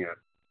learning it,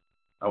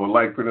 I would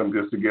like for them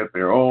just to get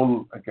their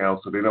own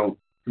account so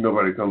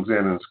nobody comes in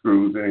and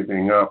screws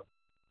anything up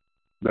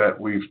that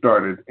we've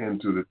started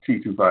into the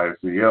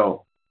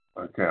T25CL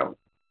account.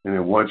 And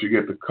then once you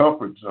get the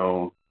comfort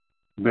zone,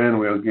 then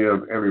we'll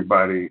give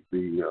everybody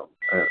an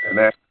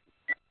access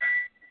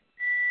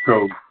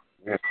code.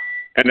 Yeah.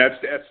 And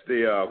that's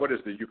the what is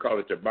it? You call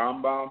it the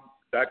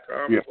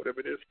BombBomb.com, yeah.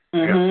 Whatever it is.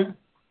 Mm-hmm. Yeah.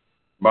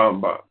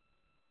 BombBomb.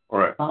 All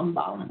right.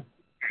 BombBomb.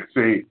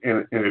 See,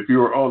 and if you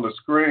were on the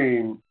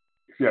screen,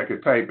 if I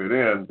could type it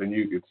in, then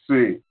you could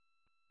see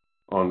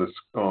on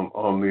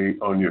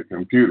your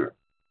computer.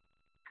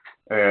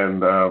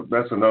 And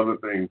that's another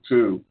thing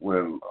too.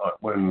 When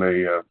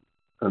the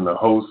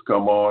hosts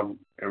come on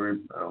every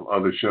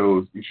other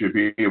shows, you should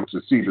be able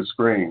to see the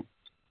screen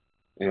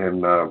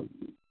and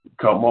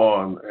come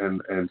on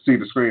and see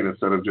the screen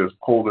instead of just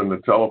holding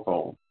the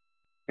telephone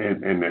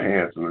in their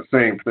hands. And the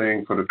same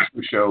thing for the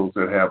two shows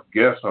that have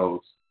guest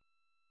hosts.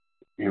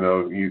 You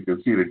know, you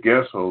can see the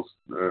guest hosts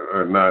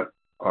are not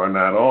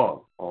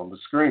on the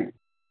screen.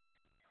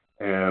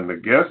 And the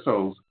guest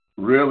hosts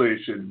really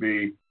should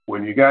be,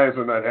 when you guys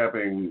are not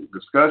having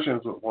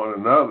discussions with one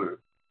another,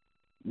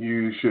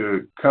 you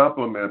should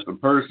compliment the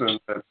person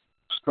that's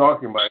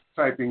talking by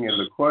typing in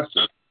the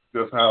question,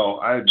 just how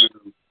I do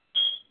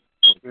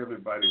with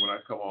everybody when I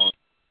come on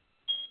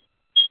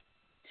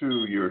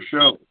to your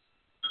show.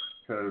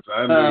 Because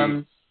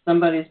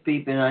somebody's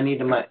beeping. I need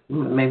to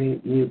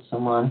maybe mute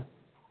someone.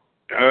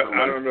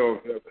 I don't know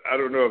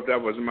if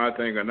that was my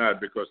thing or not,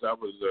 because I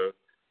was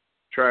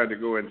trying to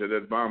go into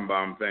that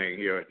BombBomb thing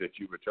here that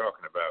you were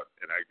talking about,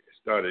 and I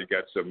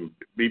got some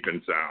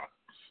beeping sound.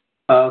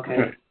 Oh,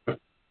 okay.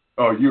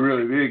 Oh, you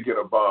really did get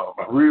a bomb,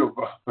 a real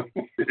bomb.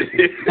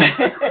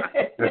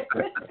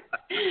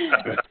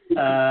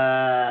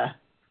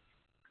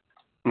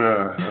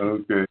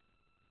 Okay.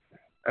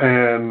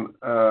 And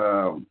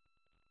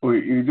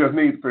you just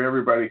need for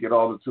everybody to get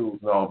all the tools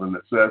and all the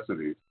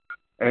necessities.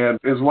 And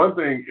there's one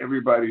thing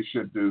everybody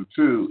should do,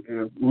 too,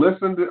 is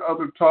listen to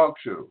other talk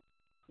shows.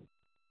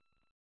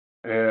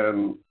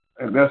 And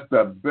that's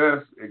the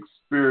best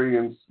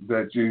experience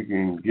that you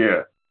can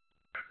get,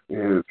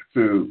 is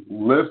to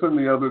listen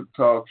to other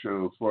talk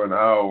shows for an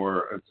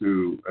hour or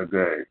two a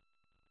day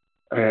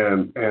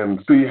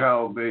and see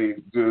how they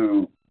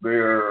do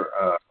their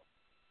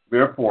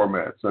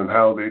formats and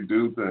how they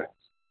do things.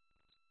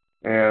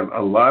 And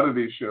a lot of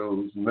these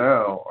shows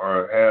now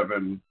are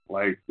having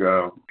like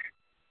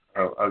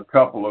a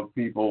couple of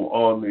people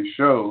on these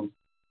shows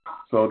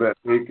so that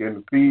they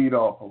can feed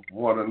off of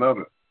one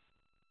another.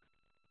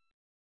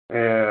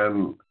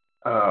 And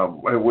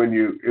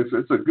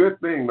it's a good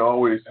thing to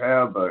always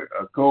have a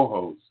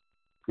co-host,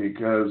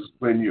 because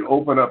when you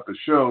open up the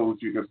shows,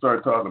 you can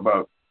start talking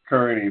about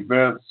current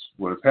events,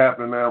 what's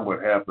happening now,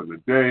 what happened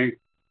today,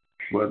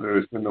 whether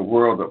it's in the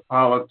world of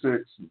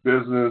politics,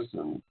 business,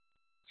 and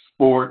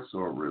sports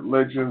or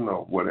religion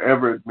or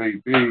whatever it may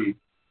be.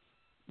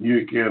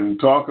 You can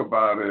talk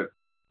about it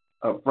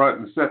up front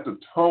and set the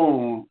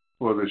tone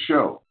for the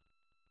show.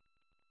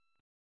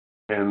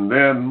 And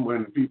then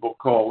when people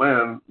call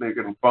in, they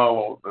can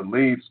follow the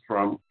leads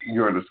from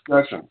your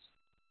discussions.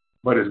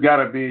 But it's got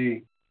to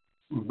be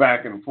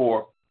back and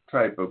forth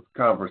type of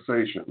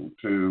conversation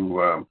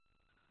to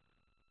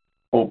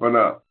open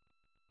up.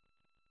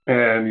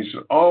 And you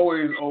should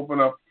always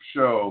open up the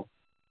show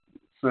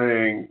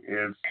saying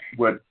it's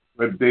what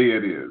day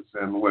it is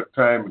and what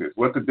time it is,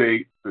 what the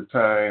date, the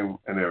time,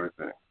 and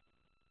everything.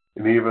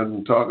 And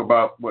even talk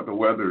about what the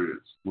weather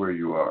is where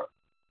you are.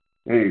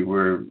 Hey,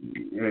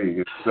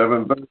 it's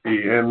 7:30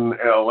 in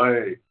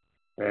LA,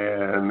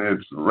 and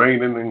it's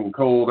raining and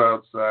cold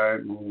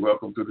outside, and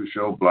welcome to the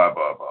show, blah,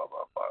 blah, blah,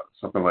 blah, blah,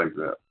 something like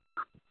that.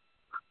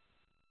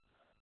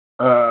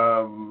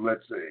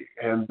 Let's see.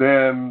 And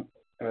then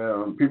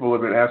people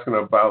have been asking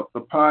about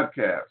the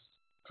podcast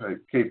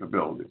type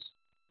capabilities.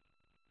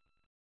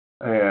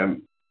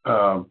 And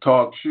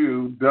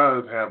TalkShoe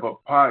does have a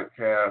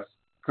podcast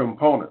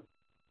component.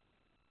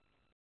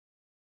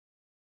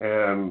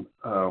 And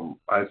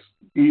I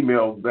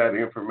emailed that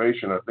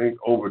information, I think,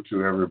 over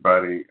to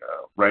everybody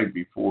right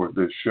before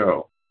this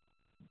show.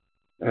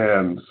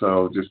 And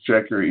so just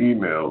check your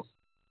emails.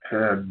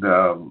 And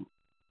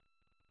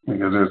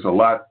because there's a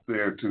lot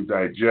there to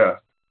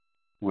digest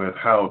with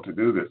how to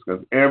do this.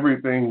 Because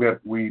everything that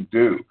we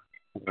do,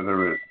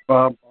 whether it's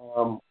Bomb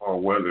or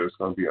whether it's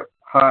going to be a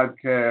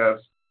podcast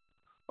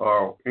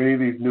or any of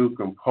these new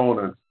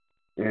components,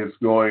 is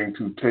going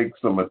to take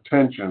some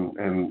attention,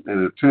 and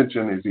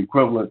attention is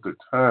equivalent to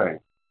time.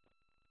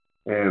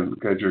 And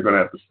because you're going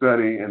to have to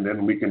study, and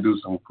then we can do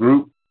some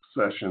group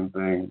session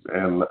things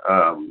and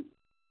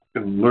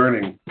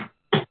learning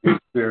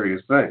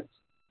various things.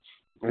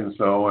 And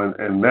so,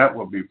 and that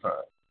will be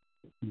fun.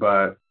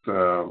 But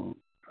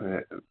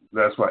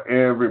that's why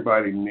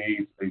everybody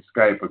needs a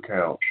Skype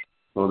account,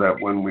 so that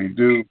when we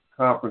do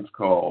conference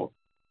calls,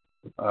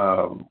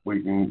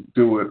 we can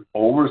do it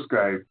over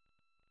Skype,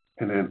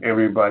 and then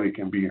everybody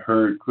can be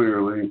heard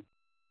clearly.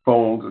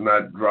 Phones are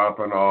not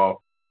dropping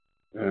off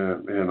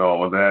and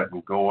all of that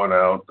and going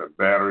out. The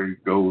battery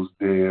goes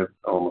dead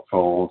on the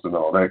phones and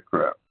all that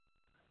crap.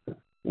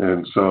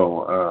 And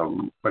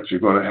so, but you're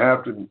going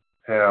to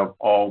have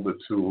all the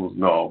tools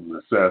and all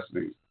the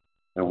necessities.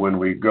 And when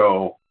we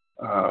go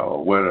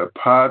with a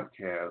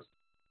podcast,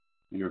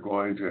 you're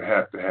going to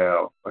have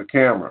a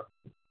camera.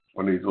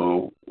 On these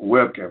little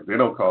webcams. They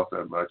don't cost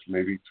that much,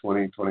 maybe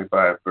 $20,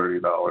 $25,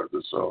 $30 or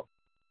so.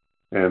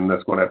 And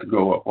that's going to have to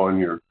go up on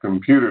your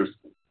computer's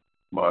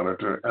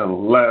monitor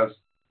unless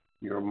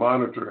your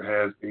monitor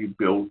has a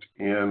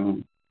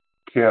built-in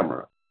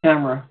camera.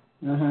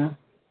 Mm-hmm.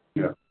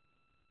 Yeah.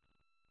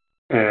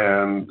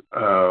 And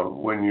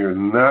when you're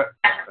not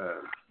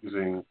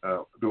doing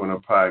a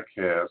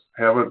podcast,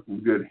 have a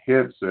good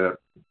headset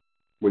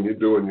when you're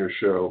doing your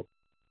show.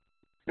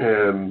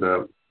 And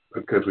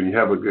because when you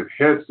have a good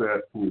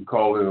headset and you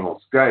call in on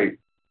Skype,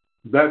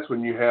 that's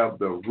when you have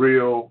the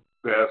real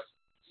best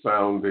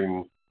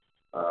sounding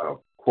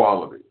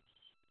quality.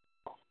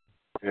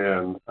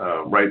 And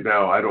right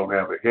now I don't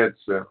have a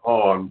headset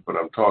on, but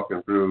I'm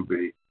talking through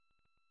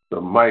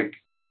the mic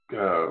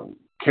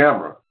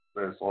camera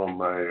that's on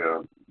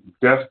my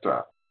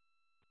desktop.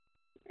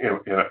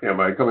 Am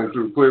I coming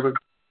through clearly?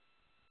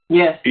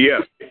 Yes.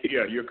 Yeah,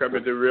 you're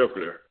coming through real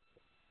clear.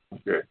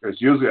 Okay,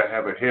 because usually I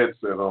have a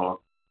headset on,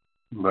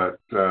 but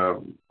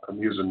I'm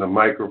using the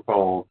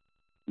microphone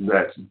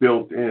that's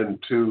built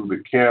into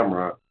the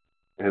camera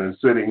and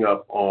it's sitting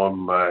up on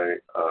my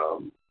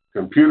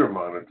computer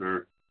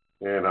monitor,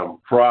 and I'm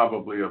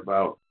probably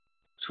about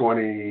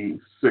 28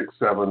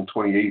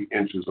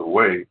 inches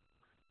away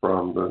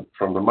from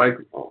the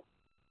microphone.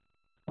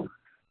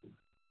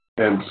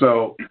 And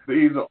so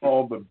these are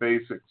all the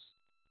basics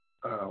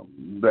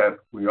that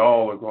we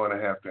all are going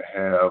to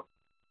have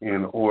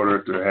in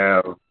order to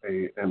have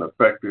an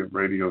effective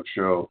radio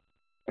show.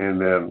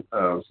 And then,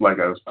 it's like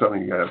I was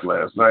telling you guys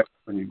last night,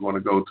 when you're going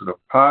to go to the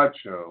pod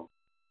show,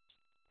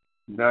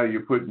 now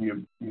you're putting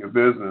your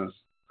business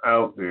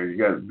out there. You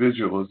got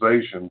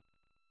visualization,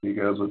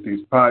 because with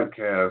these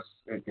podcasts,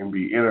 it can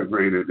be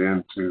integrated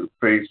into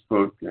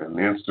Facebook and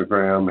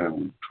Instagram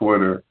and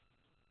Twitter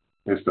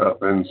and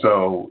stuff. And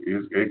so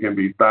it can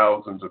be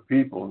thousands of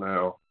people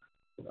now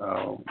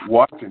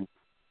watching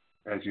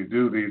as you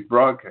do these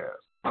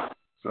broadcasts.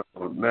 So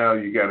now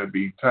you got to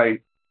be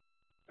tight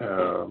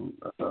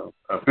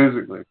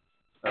physically.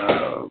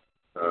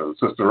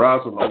 Sister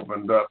Rosalind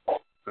opened up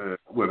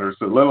with her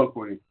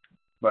soliloquy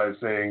by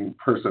saying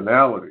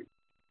personality.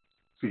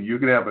 See, you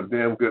can have a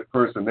damn good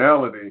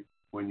personality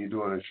when you're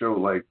doing a show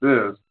like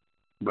this,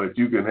 but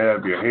you can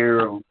have your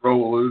hair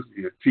rollers,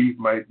 your teeth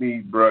might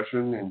need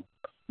brushing, and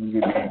you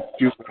can be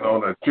chewing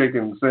on a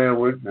chicken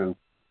sandwich and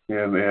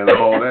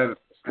all that at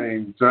the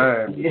same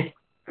time,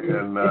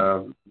 and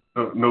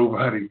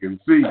nobody can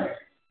see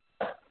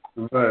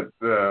you.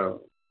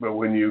 But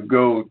when you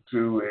go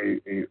to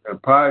a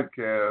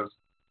podcast,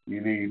 you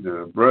need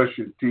to brush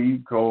your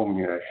teeth, comb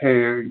your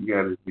hair, you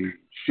got to be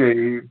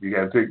shaved, you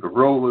got to take the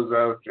rollers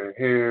out your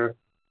hair,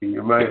 and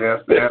you might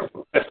have to have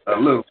a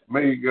little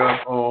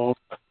makeup on,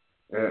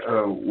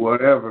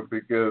 whatever,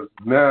 because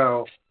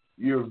now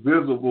you're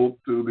visible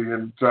to the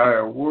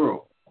entire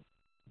world.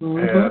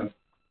 Mm-hmm.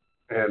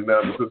 And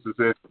the sister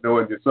said,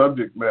 knowing your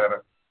subject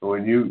matter,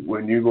 when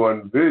you go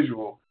on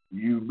visual,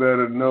 you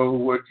better know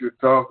what you're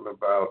talking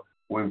about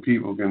when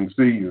people can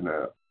see you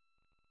now.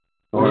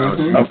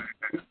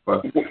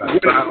 But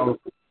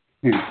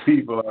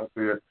people out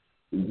there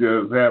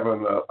just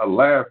having a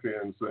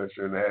laugh-in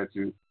session at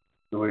you.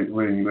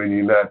 When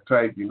you're not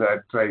tight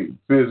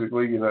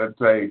physically, you're not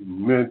tight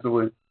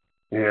mentally.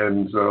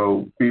 And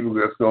so people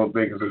just don't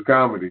think it's a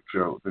comedy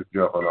show that's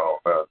jumping off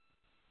out.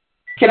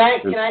 Can I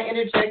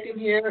interject in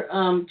here,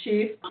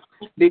 Chief?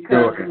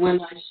 Because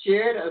when I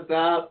shared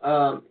about,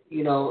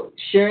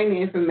 sharing the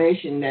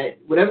information that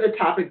whatever the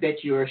topic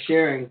that you are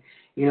sharing,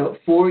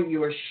 for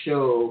your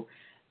show,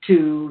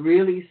 to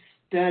really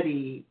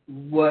study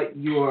what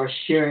you are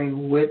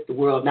sharing with the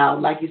world. Now,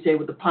 like you say,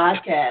 with the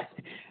podcast,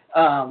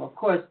 of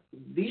course,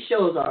 these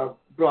shows are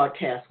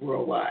broadcast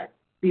worldwide.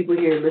 People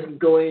here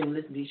go in and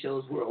listen to these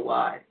shows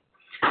worldwide.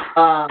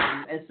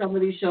 And some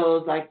of these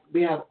shows, like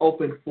we have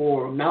open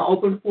forum. Now,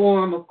 open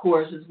forum, of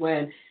course, is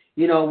when,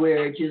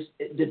 where just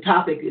the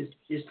topic is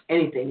just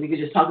anything. We can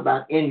just talk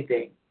about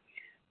anything.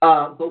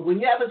 But when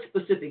you have a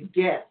specific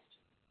guest,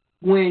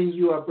 when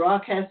you are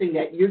broadcasting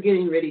that you're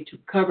getting ready to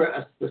cover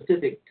a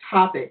specific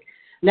topic,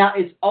 now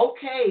it's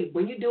okay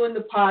when you're doing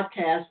the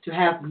podcast to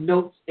have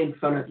notes in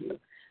front of you.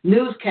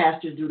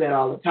 Newscasters do that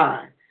all the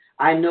time.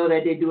 I know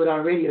that they do it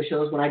on radio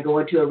shows when I go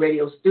into a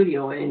radio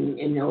studio and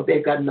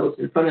they've got notes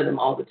in front of them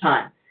all the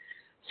time.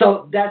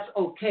 So that's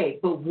okay.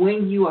 But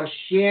when you are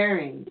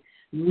sharing,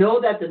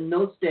 know that the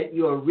notes that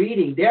you are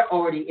reading, they're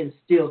already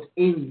instilled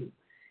in you.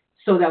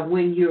 So that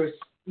when you're,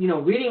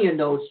 reading your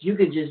notes, you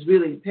can just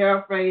really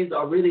paraphrase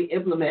or really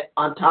implement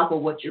on top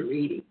of what you're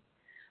reading.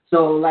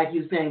 So like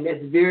you're saying,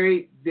 that's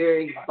very,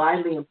 very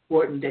vitally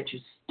important that you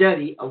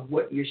study of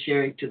what you're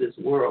sharing to this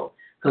world,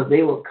 because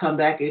they will come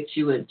back at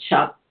you and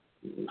chop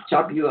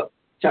you up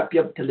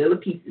to little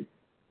pieces.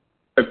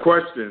 A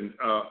question,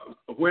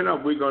 when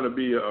are we going to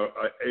be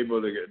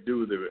able to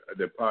do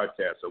the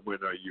podcast, or when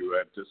are you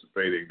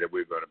anticipating that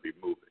we're going to be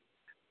moving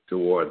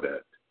toward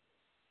that?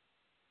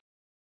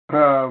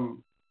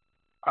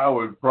 I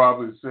would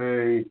probably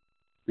say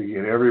to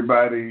get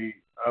everybody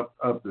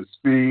up to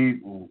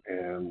speed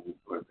and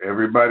with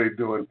everybody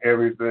doing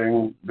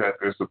everything that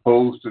they're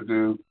supposed to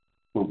do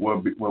with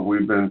what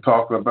we've been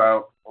talking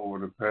about over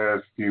the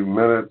past few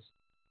minutes,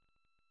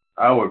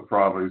 I would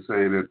probably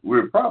say that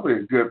we're probably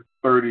a good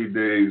 30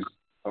 days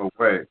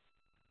away,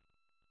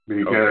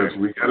 because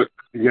you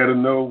got to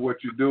know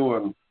what you're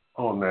doing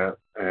on that,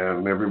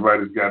 and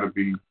everybody's got to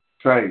be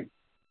tight.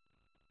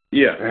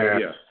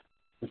 Yeah.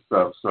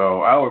 Stuff.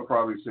 So I would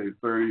probably say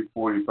 30,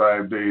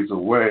 45 days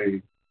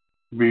away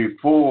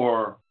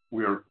before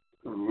we're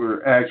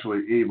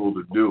actually able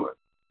to do it.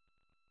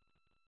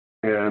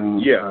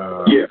 And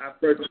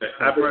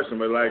I personally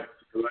would like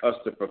us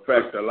to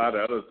perfect a lot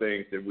of other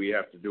things that we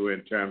have to do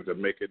in terms of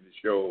making the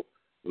show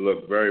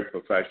look very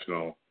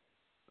professional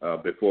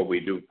before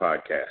we do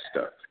podcast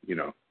stuff,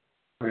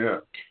 Yeah,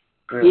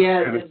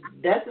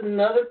 that's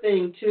another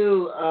thing,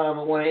 too, I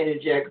want to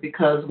interject,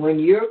 because when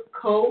you're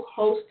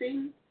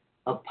co-hosting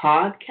a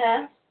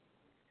podcast,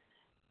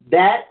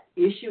 that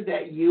issue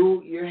that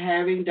you're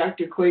having,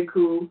 Dr.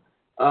 Kwaku,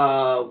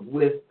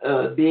 with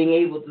being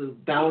able to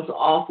bounce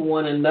off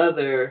one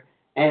another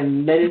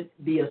and let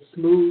it be a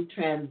smooth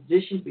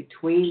transition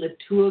between the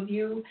two of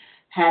you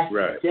has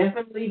to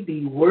definitely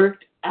be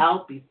worked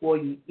out before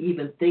you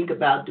even think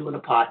about doing a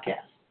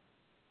podcast.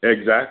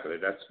 Exactly.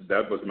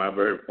 That was my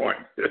very point.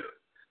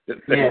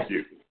 Thank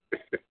you.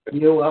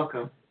 You're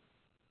welcome.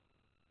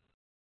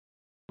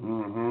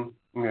 Mm-hmm.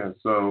 Yeah,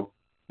 so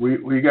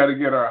we got to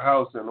get our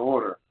house in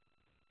order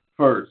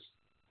first,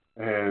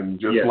 and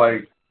just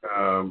like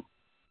the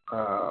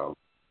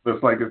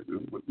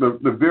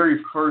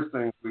very first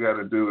thing we got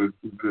to do is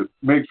to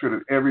make sure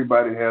that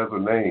everybody has a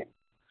name,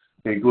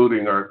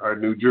 including our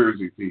New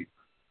Jersey people.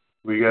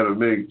 We got to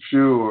make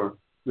sure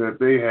that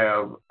they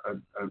have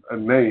a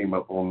name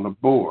up on the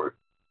board,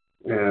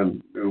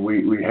 and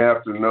we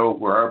have to know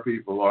where our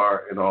people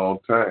are at all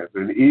times,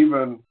 and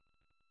even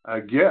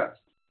a guest.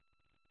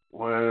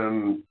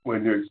 When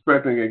you're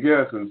expecting a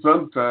guest, and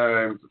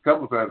sometimes, a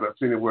couple of times I've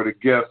seen it where the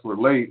guests were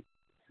late,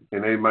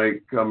 and they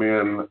might come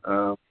in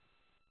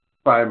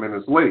 5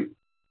 minutes late.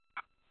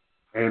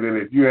 And then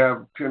if you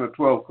have 10 or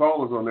 12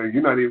 callers on there,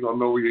 you're not even going to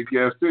know where your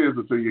guest is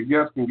until your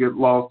guest can get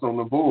lost on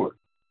the board.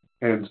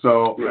 And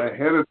so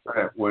ahead of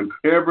time,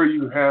 whenever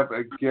you have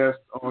a guest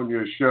on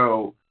your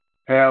show,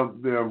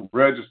 have them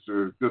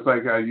registered, just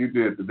like how you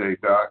did today,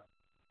 Doc.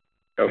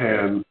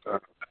 Okay.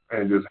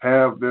 And just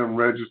have them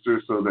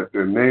register so that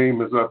their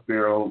name is up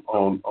there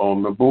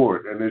on the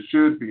board, and it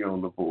should be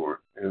on the board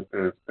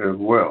as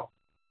well.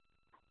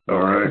 All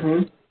right.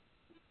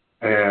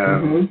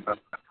 Mm-hmm.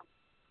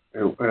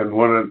 And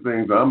one of the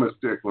things I'm a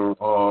stickler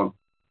on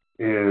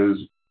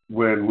is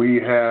when we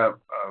have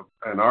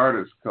an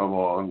artist come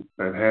on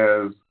that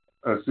has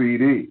a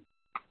CD,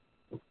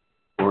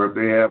 or if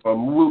they have a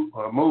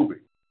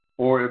movie,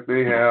 or if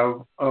they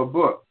have a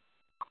book.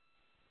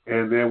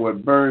 And then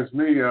what burns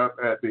me up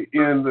at the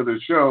end of the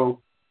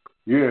show,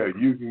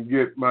 you can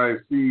get my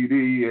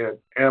CD at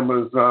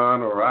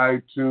Amazon or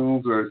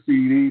iTunes or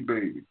CD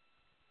Baby.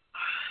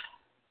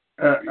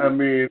 I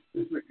mean,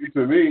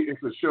 to me,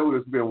 it's a show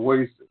that's been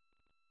wasted.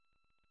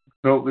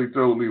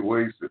 Totally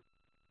wasted.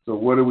 So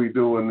what are we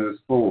doing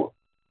this for?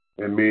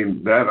 I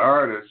mean, that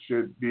artist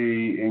should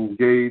be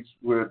engaged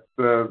with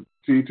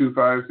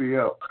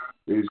T25CL.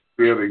 They should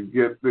be able to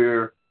get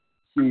their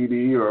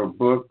CD or a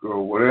book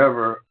or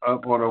whatever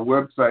up on our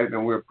website,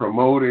 and we're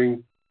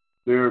promoting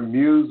their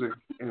music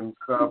and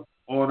stuff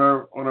on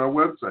our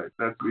website.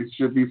 It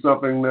should be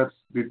something that's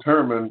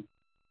determined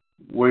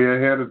way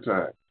ahead of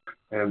time,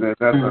 and then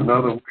that's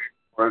another way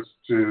for us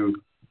to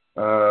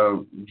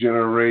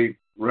generate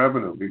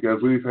revenue,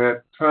 because we've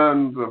had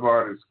tons of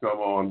artists come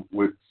on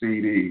with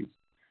CDs.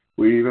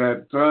 We've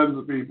had tons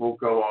of people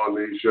come on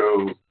these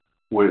shows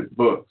with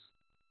books.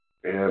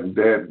 And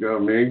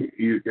dadgumming,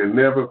 you can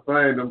never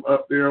find them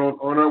up there on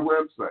our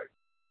website.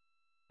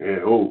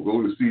 And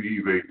go to CD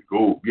Baby,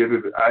 go get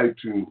it at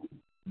iTunes,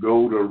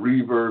 go to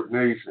Reverb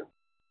Nation.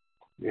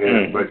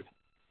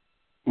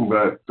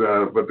 but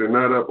they're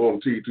not up on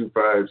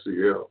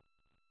T25CL.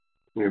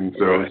 And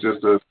so It's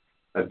just a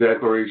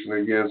declaration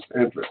against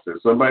interest.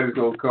 If somebody's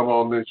going to come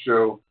on this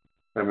show,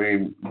 I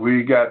mean,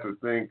 we got to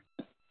think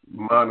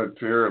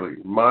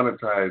monetarily,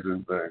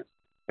 monetizing things.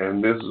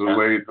 And this is a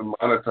way to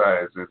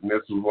monetize it. And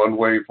this is one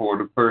way for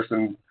the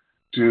person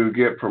to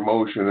get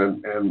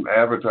promotion and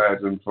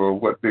advertising for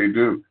what they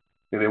do.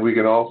 And then we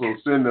can also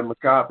send them a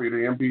copy of the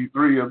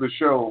MP3 of the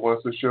show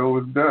once the show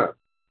is done.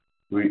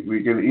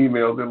 We can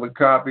email them a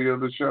copy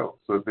of the show.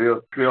 So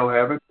they'll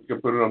have it. They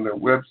can put it on their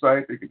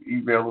website. They can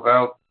email it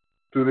out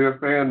to their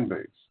fan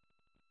base.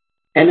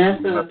 And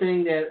that's the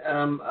thing that,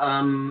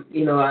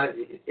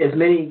 as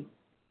many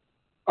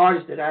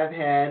artists that I've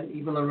had,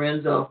 even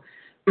Lorenzo,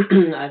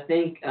 I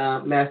think,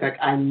 matter of fact,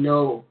 I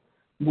know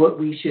what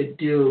we should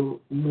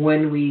do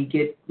when we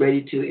get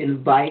ready to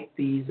invite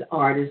these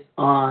artists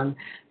on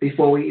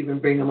before we even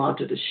bring them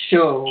onto the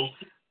show.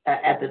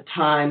 At the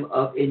time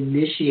of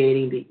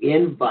initiating the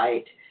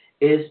invite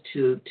is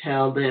to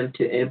tell them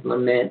to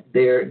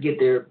get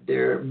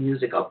their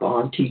music up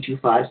on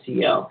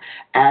T25CL.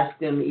 Ask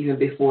them even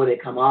before they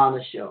come on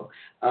the show,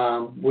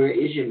 where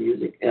is your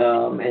music?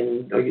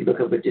 And are you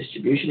looking for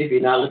distribution? If you're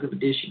not looking for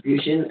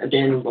distribution,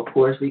 then of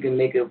course we can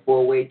make it a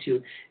full way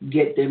to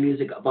get their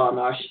music up on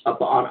our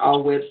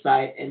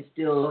website and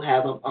still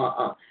have them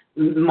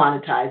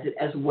monetize it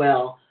as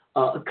well.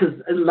 Because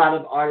a lot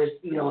of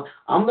artists,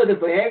 I'm looking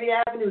for every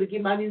avenue to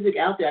get my music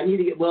out there. I need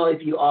to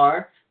if you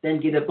are, then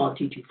get up on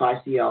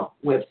T25CL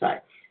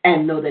website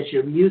and know that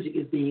your music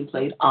is being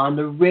played on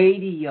the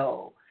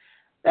radio.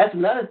 That's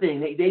another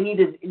thing. They need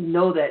to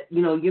know that,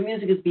 your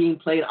music is being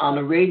played on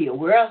the radio.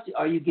 Where else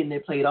are you getting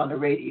it played on the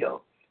radio?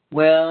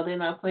 Well, they're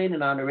not playing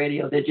it on the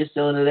radio. They're just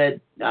selling it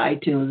at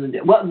iTunes.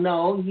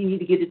 No, you need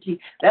to get it.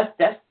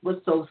 That's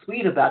what's so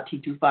sweet about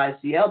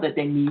T25CL that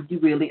they need to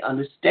really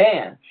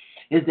understand.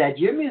 Is that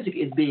your music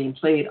is being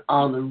played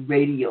on the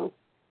radio,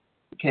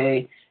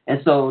 okay?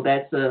 And so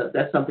that's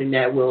something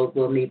that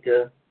we'll need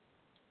to,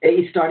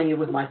 starting it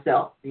with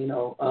myself,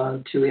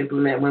 to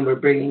implement when we're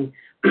bringing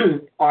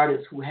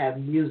artists who have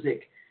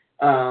music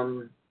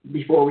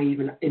before we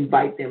even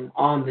invite them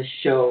on the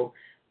show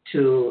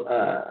to,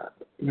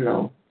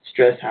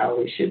 stress how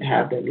we should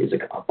have their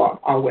music up on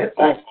our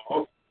website.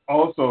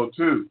 Also,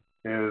 too,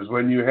 is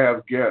when you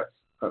have guests.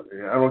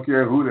 I don't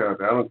care who they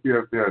are. I don't care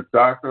if they're a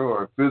doctor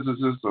or a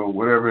physicist or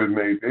whatever it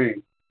may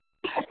be.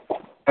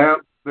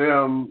 Have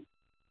them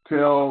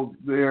tell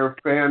their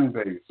fan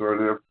base or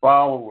their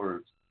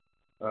followers,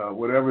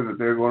 whatever, that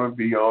they're going to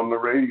be on the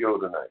radio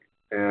tonight.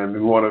 And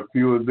we want a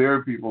few of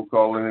their people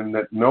calling in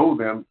that know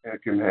them and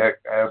can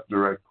ask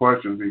direct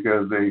questions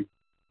because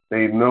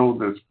they know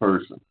this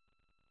person.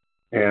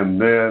 And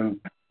then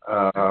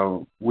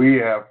we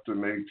have to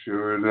make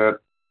sure that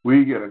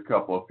we get a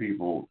couple of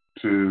people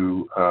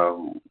to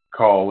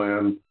call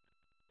in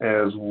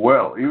as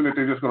well, even if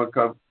they're just going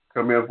to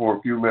come in for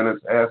a few minutes,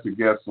 ask the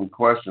guests some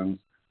questions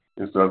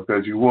and stuff,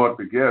 because you want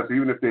the guests,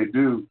 even if they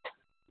do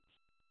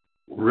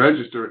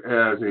register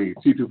as a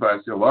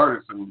T25CL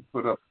artist and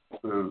put up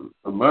the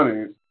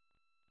money,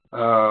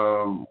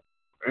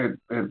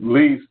 at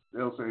least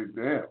they'll say,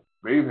 damn,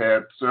 they've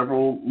had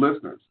several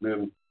listeners.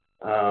 Then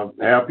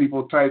have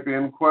people type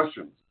in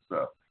questions and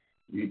stuff.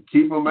 You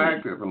keep them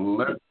active and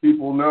let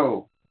people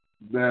know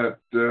that,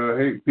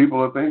 hey,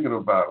 people are thinking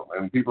about them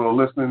and people are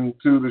listening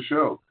to the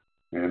show.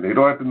 And they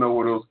don't have to know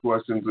where those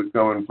questions are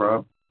coming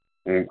from.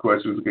 And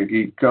questions can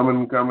keep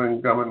coming.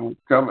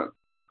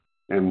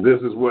 And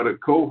this is what a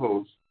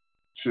co-host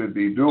should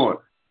be doing.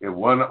 If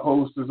one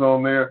host is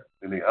on there,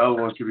 then the other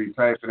one should be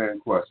typing in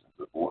questions.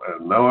 If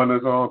no one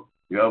is on,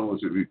 the other one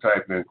should be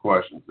typing in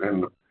questions.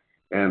 And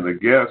the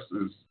guest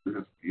is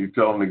you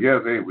telling the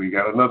guest, hey, we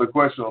got another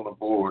question on the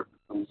board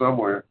from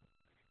somewhere.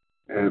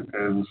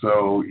 And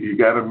so you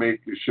got to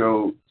make the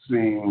show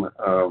seem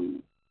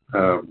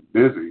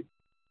busy.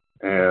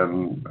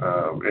 And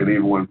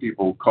even when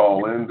people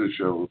call into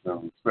shows,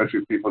 and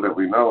especially people that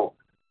we know,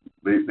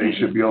 they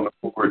should be on the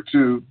board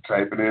too,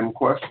 typing in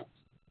questions.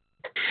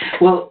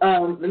 Well,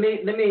 let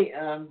me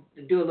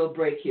do a little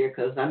break here,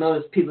 because I know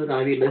there's people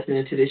going to be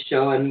listening to this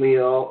show, and we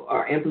all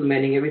are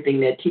implementing everything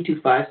that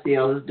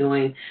T25CL is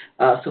doing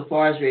so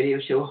far as radio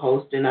show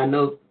host. And I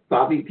know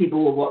probably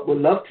people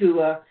would love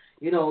to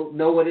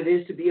know what it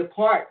is to be a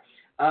part.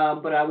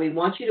 But we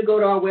want you to go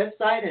to our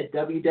website at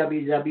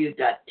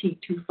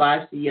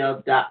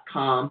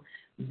www.t25cl.com.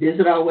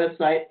 Visit our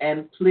website,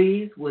 and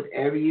please,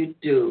 whatever you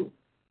do,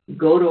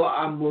 go to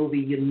our movie,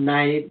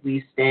 United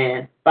We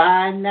Stand.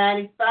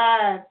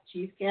 $5.95.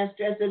 Chief can't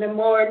stress it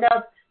more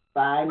enough.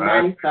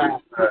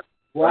 $5.95.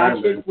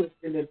 Watch it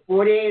within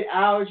 48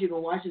 hours. You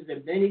can watch it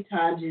as many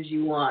times as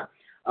you want.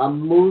 A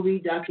movie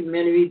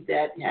documentary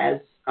that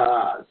has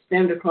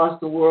stemmed across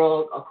the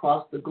world,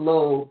 across the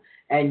globe,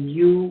 and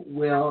you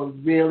will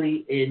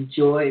really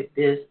enjoy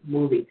this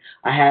movie.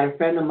 I had a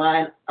friend of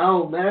mine,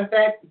 matter of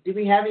fact, do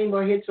we have any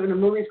more hits from the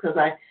movies? Because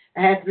I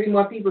had 3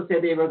 more people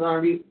said they were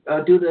going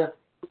to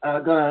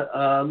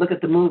look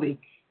at the movie,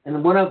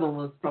 and one of them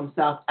was from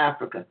South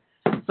Africa.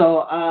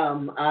 So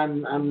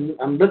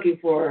I'm looking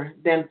for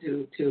them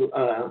to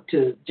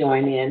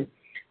join in.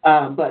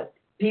 But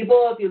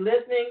people, if you're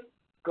listening,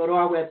 go to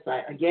our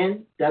website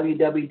again,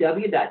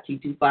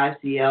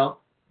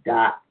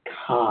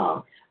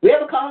 www.t25cl.com. We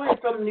have a caller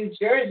from New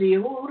Jersey.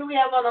 Who do we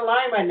have on the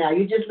line right now?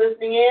 You just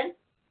listening in?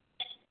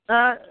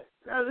 No,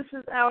 this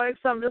is Alex.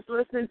 I'm just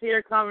listening to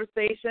your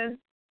conversation.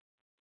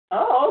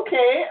 Oh,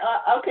 okay.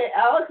 Okay,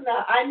 Alex.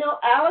 Now, I know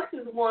Alex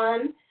is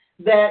one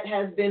that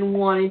has been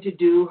wanting to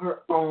do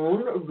her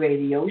own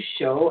radio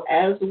show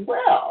as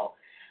well.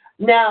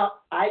 Now,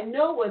 I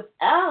know with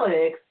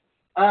Alex,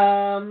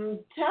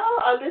 tell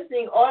our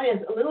listening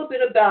audience a little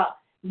bit about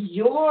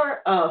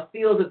your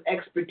field of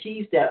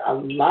expertise that a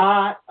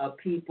lot of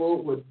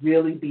people would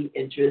really be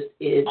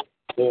interested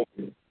in.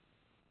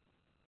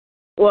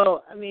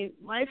 Well, I mean,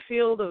 my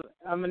field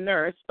I'm a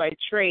nurse by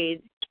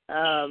trade.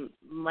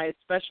 My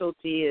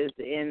specialty is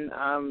in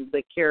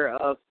the care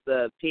of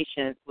the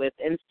patient with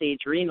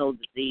end-stage renal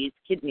disease,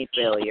 kidney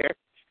failure.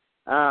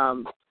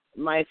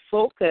 My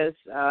focus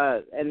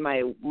and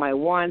my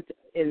want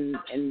in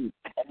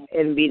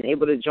being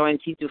able to join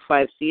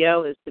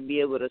T25CL is to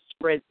be able to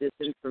spread this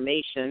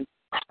information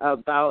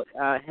about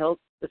health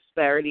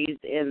disparities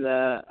in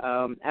the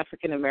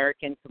African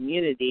American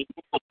community,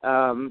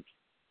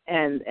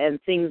 and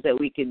things that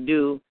we could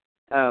do,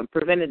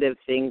 preventative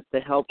things to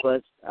help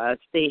us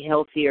stay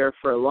healthier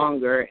for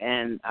longer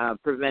and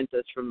prevent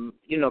us from,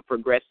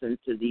 progressing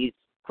to these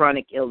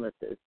chronic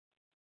illnesses.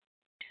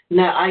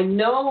 Now, I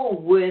know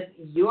with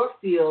your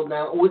field,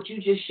 now what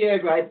you just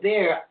shared right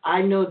there,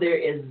 I know there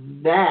is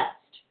vast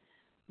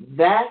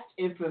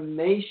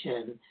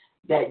information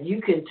that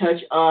you can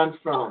touch on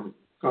from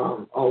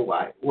I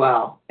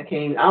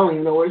don't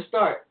even know where to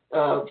start.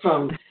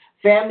 From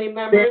family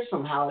members,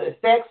 from how it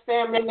affects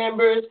family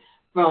members,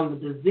 from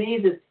the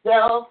disease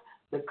itself,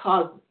 the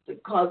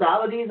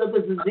causalities of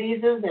the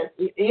diseases, that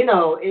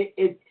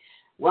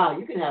wow,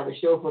 you can have a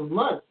show for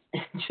months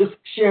just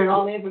sharing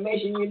all the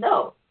information you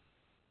know.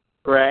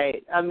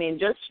 Right. I mean,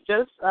 just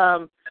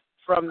from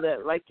the,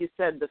 like you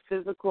said, the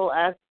physical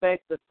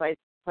aspect, the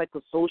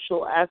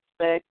psychosocial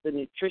aspect, the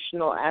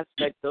nutritional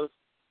aspect of,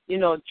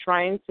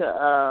 trying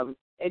to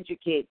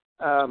educate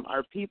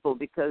our people,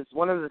 because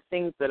one of the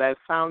things that I've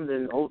found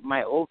in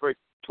my over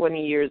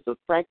 20 years of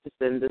practice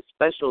in this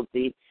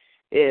specialty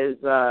is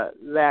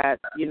that,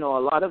 a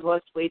lot of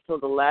us wait till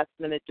the last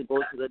minute to go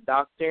to the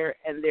doctor,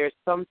 and there's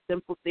some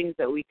simple things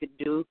that we could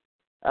do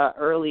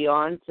early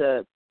on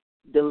to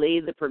delay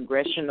the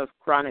progression of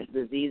chronic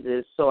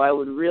diseases. So I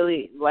would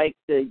really like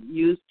to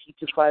use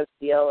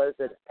T25CL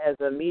as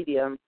a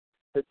medium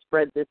to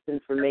spread this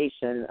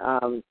information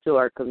to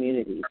our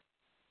communities.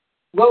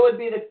 What would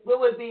be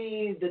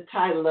the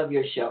title of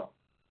your show?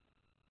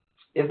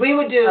 If we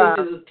would do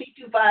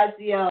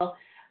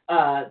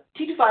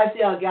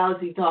T25CL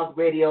Galaxy Talk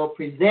Radio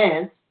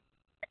presents.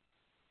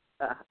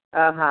 I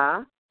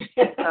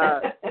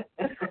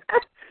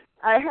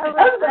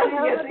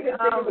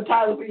have a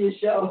title for your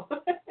show.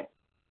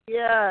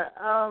 Yeah,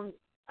 I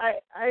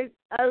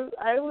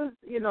was,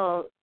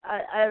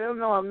 I don't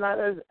know, I'm not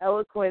as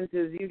eloquent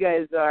as you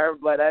guys are,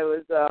 but I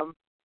was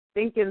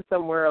thinking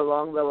somewhere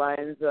along the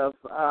lines of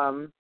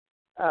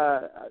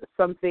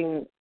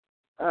something.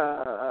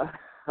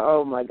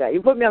 Oh my God,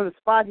 you put me on the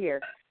spot here.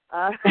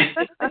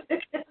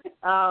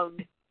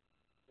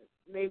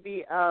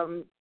 Maybe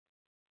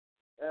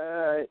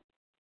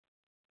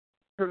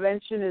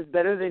prevention is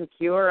better than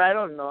cure. I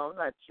don't know. I'm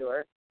not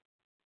sure.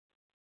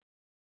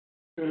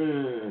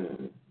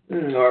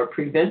 Or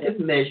preventive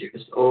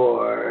measures,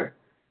 or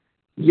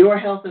your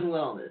health and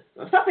wellness,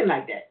 or something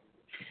like that.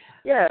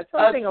 Yeah,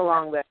 something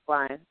along that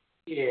line.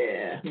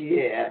 Yeah.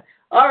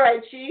 All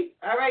right, Chief.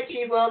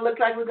 Well, it looks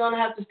like we're going to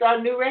have to start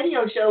a new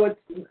radio show with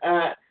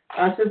our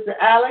sister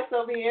Alex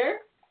over here.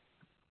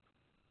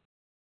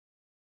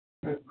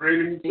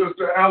 Greetings,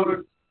 Sister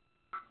Alex.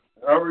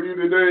 How are you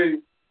today?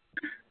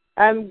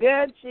 I'm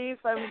good, Chief.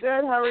 I'm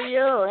good. How are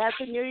you?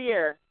 Happy New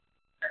Year.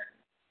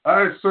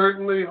 I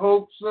certainly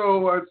hope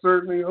so. I think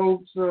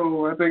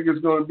it's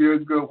going to be a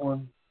good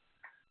one.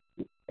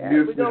 Yeah,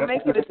 we're going to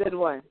make it a good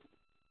one.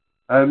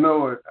 I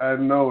know it.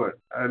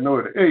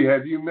 Hey,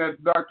 have you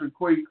met Dr.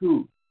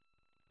 Kwaku?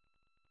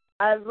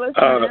 I've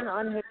listened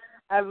on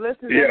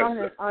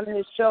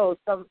his show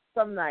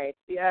some nights.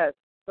 Yes,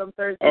 some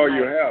Thursday nights. Oh,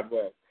 you have.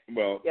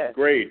 Well, yes.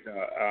 Great.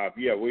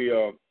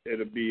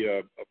 It'll be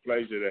a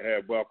pleasure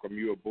to welcome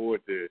you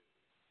aboard the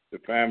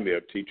family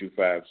of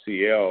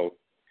T25CL.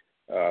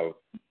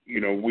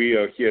 We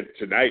are here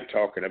tonight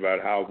talking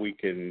about how we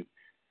can,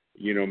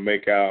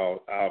 make our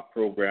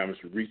programs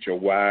reach a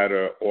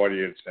wider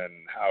audience, and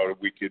how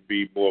we could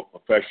be more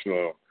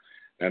professional,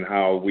 and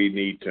how we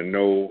need to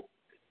know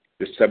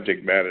the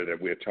subject matter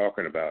that we're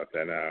talking about.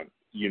 And,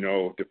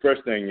 the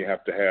first thing you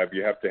have to have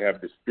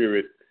the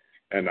spirit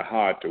and the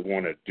heart to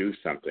want to do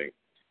something.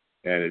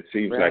 And it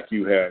seems like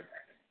you have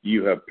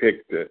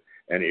picked an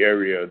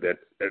area that's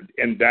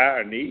in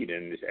dire need,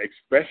 and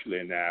especially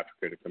in the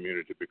African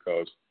community,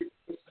 because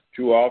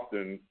too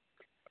often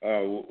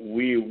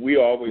we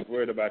always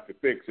worried about the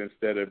fix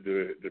instead of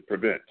the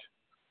prevent.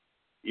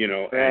 You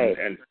know, right.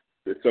 and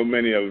so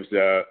many of us.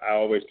 I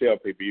always tell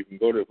people,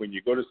 when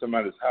you go to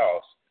somebody's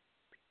house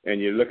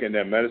and you look in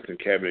their medicine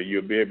cabinet,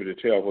 you'll be able to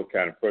tell what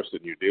kind of person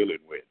you're dealing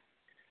with.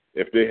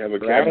 If they have a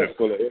cabinet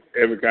full of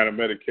every kind of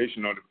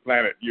medication on the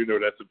planet, you know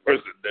that's a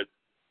person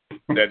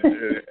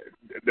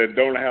that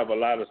don't have a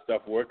lot of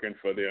stuff working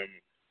for them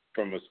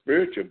from a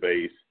spiritual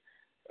base.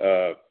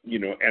 You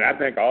know, and I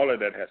think all of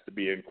that has to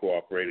be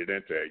incorporated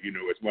into it. You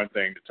know, it's one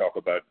thing to talk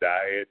about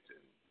diet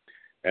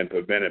and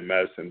preventive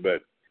medicine,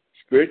 but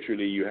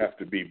spiritually you have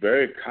to be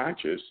very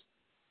conscious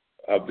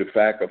of the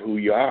fact of who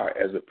you are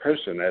as a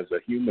person, as a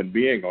human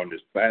being on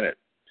this planet,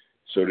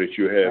 so that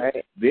you have,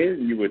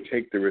 then you would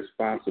take the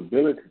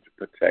responsibility to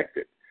protect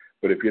it.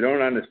 But if you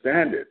don't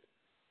understand it,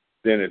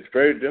 then it's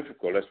very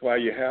difficult. That's why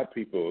you have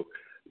people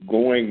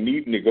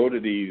needing to go to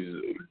these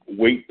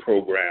weight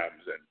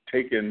programs and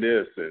taking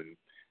this and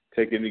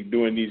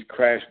doing these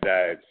crash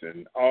diets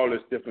and all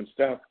this different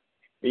stuff.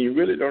 And you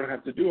really don't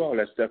have to do all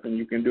that stuff, and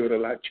you can do it a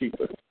lot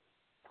cheaper.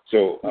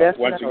 So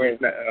once again,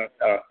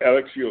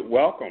 Alex, you're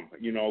welcome.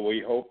 You know,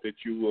 we hope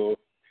that you will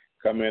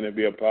come in and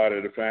be a part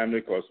of the family,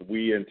 because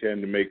we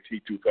intend to make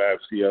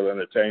T25CL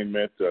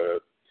Entertainment,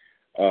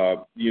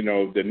 you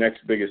know, the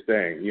next biggest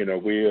thing. You know,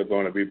 we are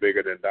going to be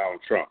bigger than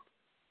Donald Trump,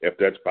 if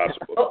that's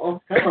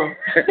possible.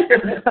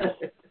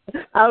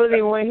 I don't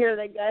even want to hear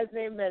that guy's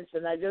name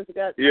mentioned. I just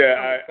got.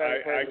 Yeah,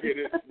 I get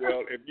it.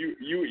 Well, if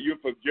you're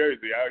from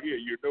Jersey out here,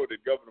 you know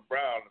that Governor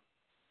Brown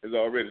has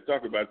already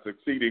talked about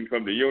succeeding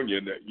from the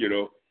Union, you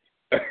know,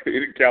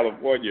 in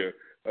California,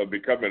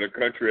 becoming a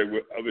country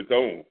of its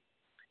own.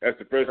 That's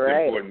the first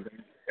important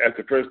thing. That's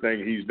the first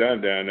thing he's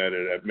done down there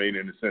that made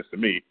any sense to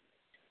me.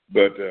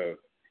 But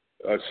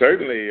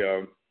certainly,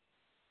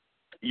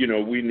 you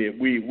know,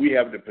 we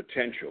have the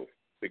potential,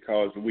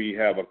 because we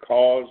have a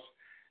cause,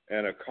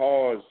 and a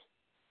cause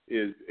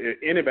is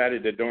anybody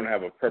that don't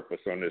have a purpose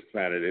on this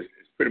planet is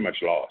pretty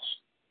much lost.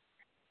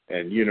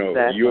 And you know,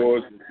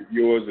 yours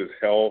is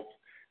health,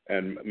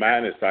 and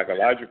mine is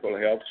psychological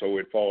health, so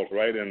it falls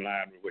right in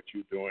line with what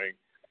you're doing.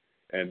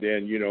 And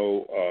then you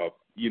know,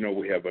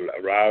 we have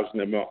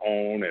Rosnema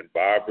on and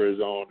Barbara's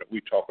on.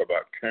 We talk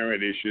about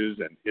current issues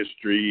and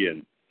history,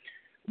 and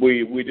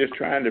we're just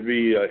trying to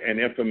be an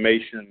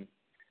information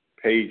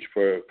page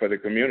for the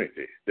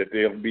community, that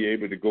they'll be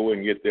able to go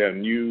and get their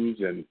news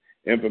and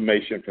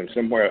information from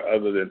somewhere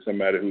other than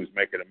somebody who's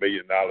making $1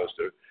 million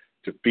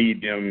to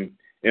feed them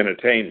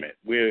entertainment.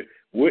 We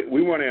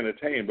want to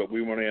entertain, but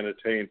we want to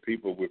entertain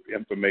people with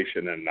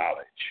information and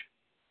knowledge.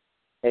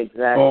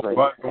 Exactly. Oh,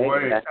 by the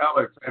way,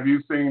 Alex, have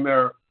you seen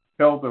their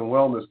health and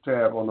wellness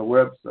tab on the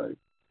website?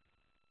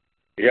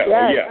 Yeah.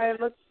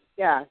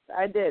 Yes,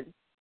 I did.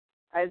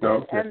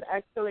 Okay. And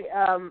actually,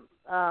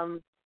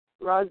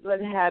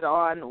 Rosalind had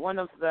on one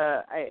of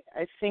the,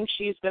 I think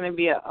she's going to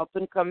be an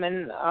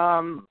up-and-coming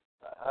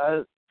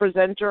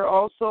presenter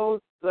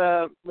also,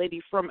 the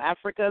lady from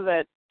Africa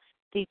that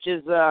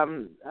teaches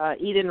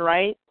eating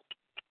right.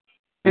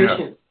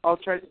 Patience.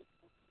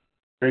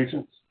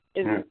 Patience?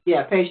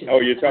 Yeah, patience. Oh,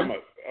 you're talking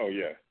about,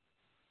 yeah.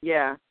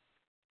 Yeah.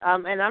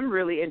 And I'm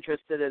really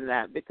interested in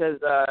that, because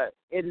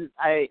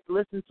I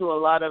listen to a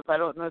lot of, I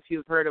don't know if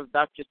you've heard of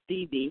Dr.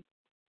 Sebi.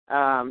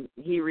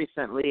 He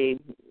recently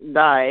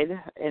died,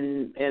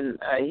 and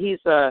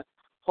he's a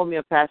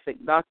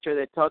homeopathic doctor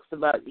that talks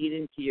about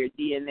eating to your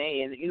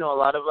DNA. And, you know, a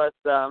lot of us,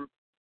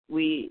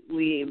 we've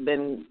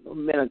been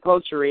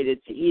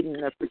acculturated to eat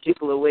in a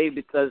particular way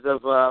because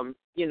of,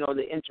 you know,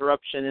 the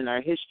interruption in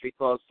our history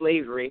called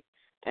slavery.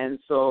 And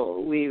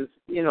so we've,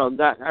 you know,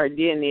 our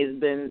DNA has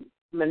been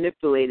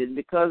manipulated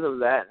because of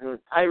that. And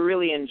I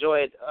really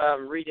enjoyed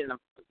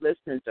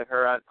listening to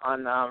her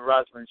on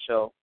Rosalind's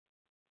show.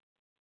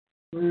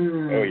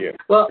 Oh yeah.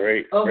 Well,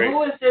 great.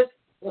 Who is this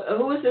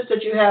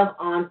that you have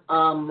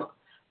on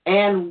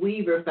Ann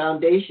Weaver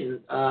Foundation?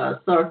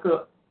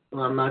 Sarka.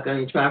 Well, I'm not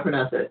going to try to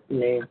pronounce that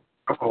name.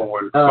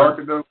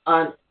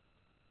 Sarcoidosis.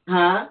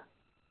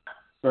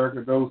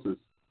 Sarcoidosis.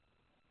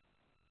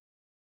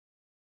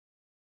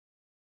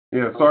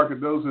 Yeah,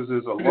 sarcoidosis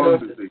is a lung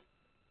disease.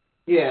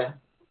 Yeah.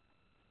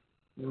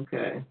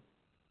 Okay.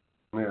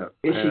 Yeah.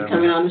 Is she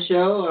coming on the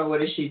show, or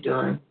what is she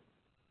doing?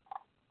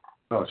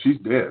 Oh, she's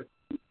dead.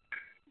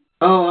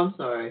 Oh, I'm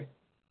sorry.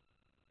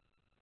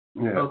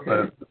 Yeah.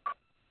 Okay.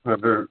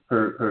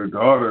 Her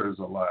daughter is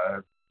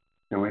alive,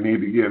 and we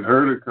need to get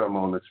her to come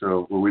on the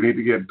show. Well, we need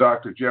to get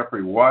Dr.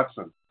 Jeffrey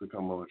Watson to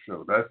come on the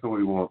show. That's who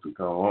we want to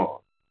come on.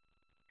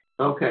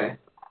 Okay.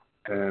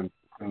 And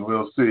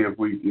we'll see if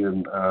we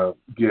can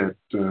get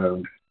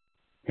him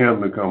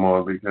to come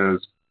on,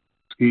 because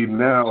he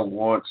now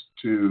wants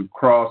to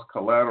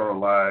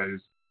cross-collateralize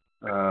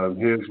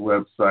his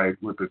website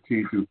with the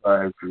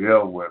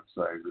T25CL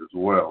website as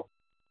well.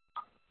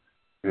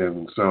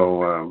 And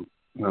so,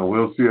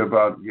 we'll see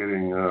about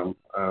getting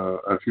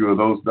a few of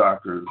those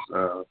doctors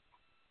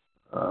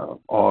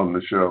on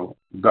the show.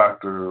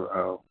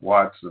 Dr.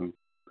 Watson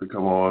to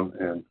come on,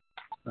 and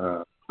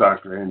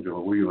Dr.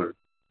 Angela Wheeler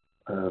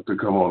to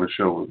come on the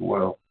show as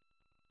well.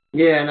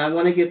 Yeah, and I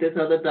want to get this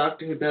other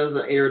doctor who does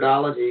the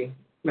iridology.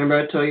 Remember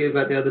I told you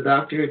about the other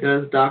doctor who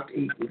does the iridology? Remember I told you about the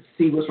other doctor who does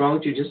see what's wrong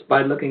with you just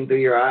by looking through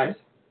your eyes?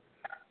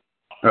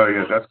 Oh,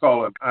 yeah, that's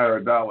called an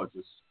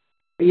iridologist.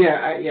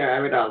 Yeah,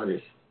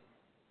 iridologist.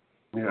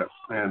 Yeah,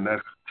 and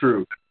that's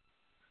true.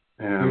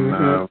 And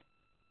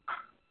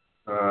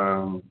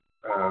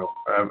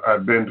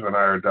I've been to an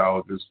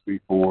iridologist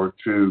before,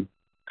 too,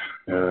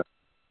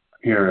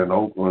 here in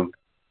Oakland,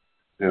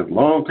 a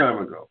long time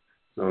ago.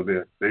 So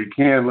they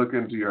can look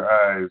into your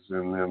eyes,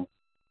 and then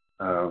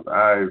the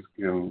eyes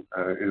can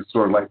is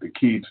sort of like the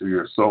key to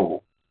your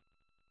soul,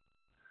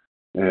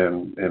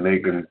 and they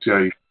can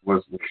tell you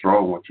what's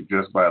wrong with you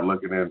just by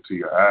looking into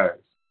your eyes.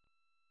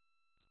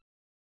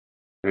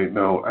 You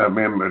know, I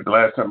remember the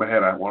last time I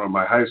had one of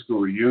my high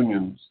school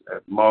reunions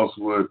at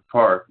Mosswood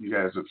Park. You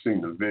guys have seen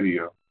the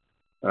video.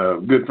 A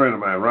good friend of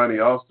mine, Ronnie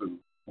Austin,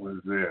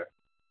 was there,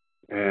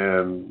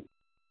 and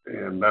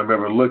I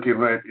remember looking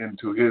right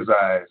into his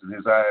eyes, and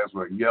his eyes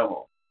were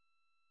yellow.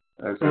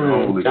 I said,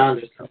 "Holy,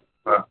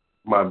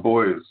 my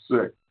boy is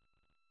sick."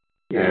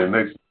 Yeah. And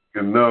next thing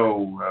you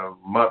know,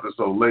 a month or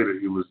so later,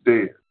 he was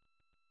dead.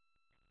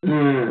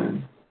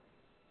 And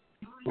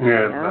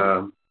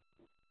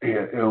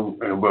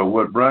but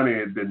what Ronnie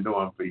had been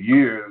doing for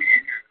years,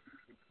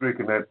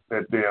 freaking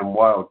that damn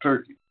wild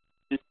turkey.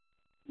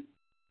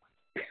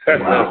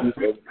 Well,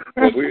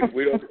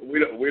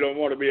 we don't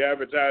want to be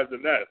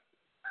advertising that.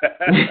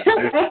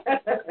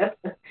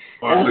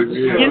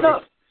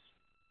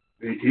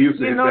 He used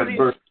to hit that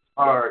bird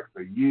hard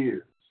for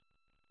years,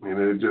 and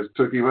it just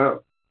took him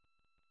out.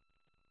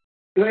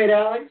 Go ahead,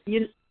 Alex.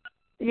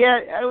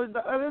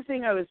 The other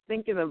thing I was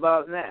thinking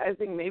about, and I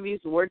think maybe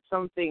it's worth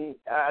something,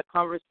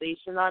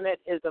 conversation on it,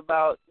 is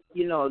about,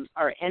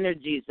 our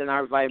energies and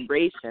our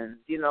vibrations.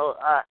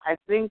 I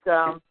think,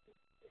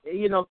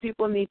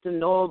 people need to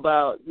know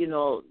about,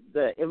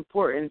 the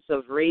importance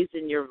of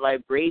raising your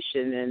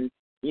vibration and,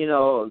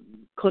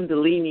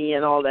 Kundalini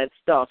and all that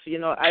stuff.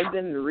 I've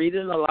been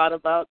reading a lot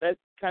about that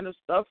kind of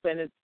stuff, and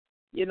it's,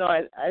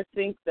 I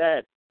think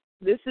that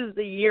this is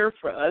the year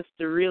for us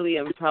to really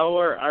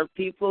empower our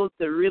people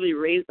to really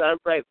raise our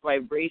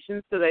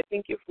vibrations. Because I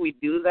think if we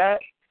do that,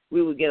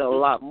 we will get a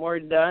lot more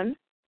done.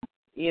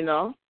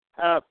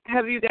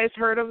 Have you guys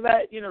heard of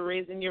that?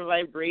 Raising your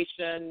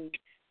vibration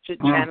to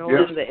channel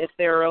in the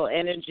ethereal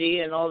energy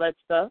and all that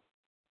stuff.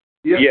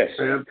 Yes,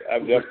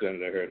 I've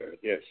definitely heard of it.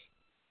 Yes.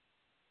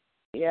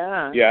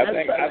 Yeah. Yeah, I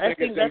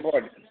think it's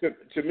important.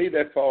 To me,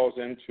 that falls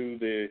into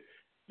the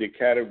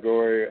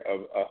category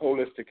of a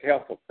holistic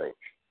health approach.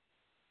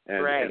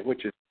 And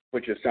which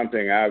is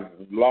something I've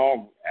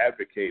long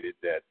advocated,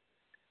 that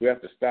we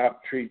have to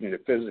stop treating the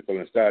physical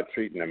and start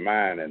treating the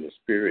mind and the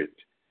spirit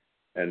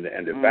and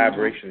the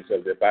vibrations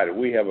of the body.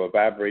 We have a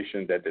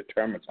vibration that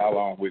determines how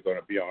long we're going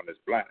to be on this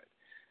planet.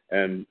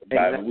 And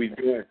by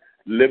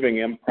living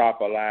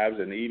improper lives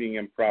and eating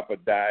improper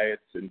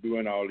diets and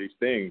doing all these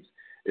things,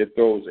 it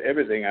throws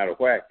everything out of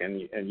whack.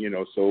 And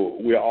so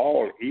we're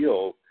all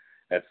ill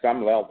at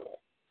some level,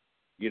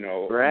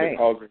 because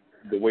of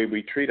the way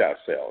we treat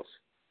ourselves.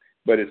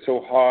 But it's so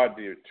hard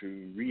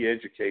to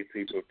re-educate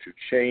people to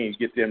change,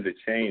 get them to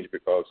change,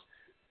 because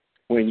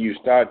when you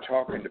start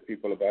talking to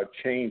people about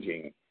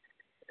changing,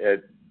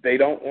 they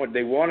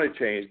want to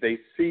change. They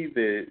see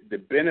the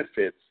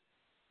benefits,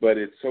 but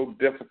it's so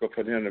difficult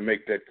for them to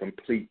make that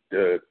complete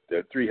the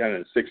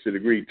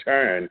 360-degree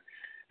turn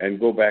and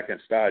go back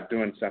and start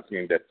doing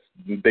something that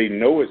they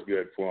know is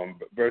good for them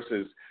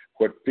versus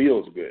what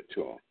feels good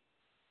to them.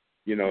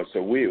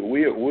 So we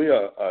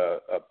are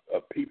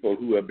a people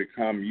who have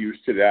become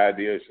used to the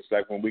idea. It's just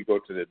like when we go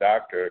to the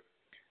doctor,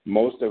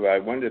 one of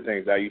the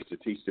things I used to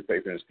teach the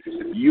patients,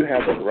 you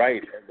have a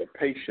right as a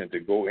patient to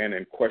go in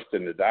and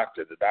question the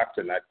doctor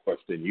not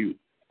question you.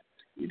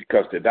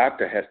 Because the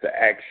doctor has to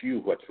ask you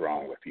what's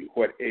wrong with you,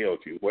 what ails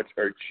you, what's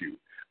hurt you,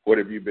 what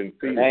have you been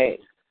feeling. Right.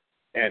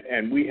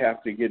 And we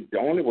have to the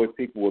only way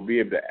people will be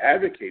able to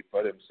advocate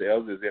for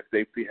themselves is if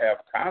they have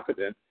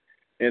confidence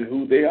in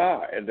who they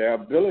are and their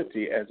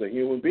ability as a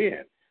human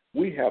being.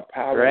 We have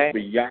powers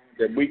beyond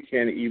that we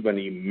can't even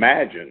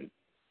imagine.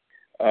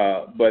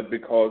 But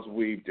because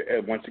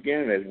once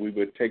again, as we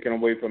were taken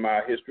away from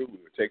our history, we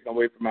were taken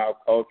away from our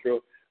culture,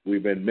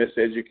 we've been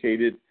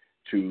miseducated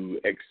to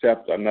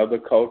accept another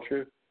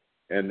culture.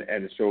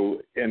 And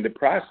so in the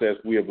process,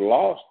 we have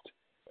lost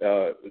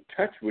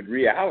touch with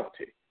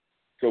reality.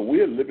 So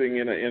we're living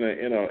in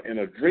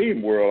a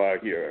dream world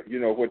out here,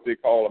 what they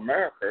call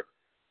America.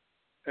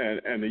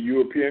 And the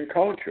European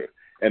culture,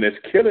 and it's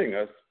killing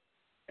us,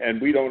 and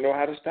we don't know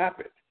how to stop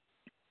it.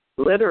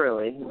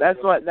 Literally, that's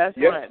why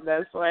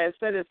I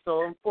said it's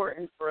so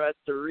important for us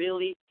to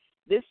really.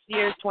 This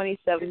year,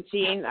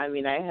 2017. I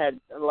mean, I had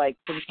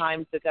some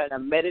time to kind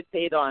of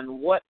meditate on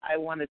what I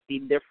want to see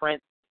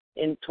different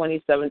in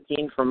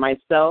 2017 for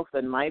myself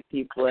and my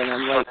people,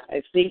 and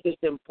I think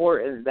it's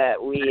important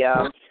that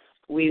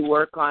we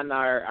work on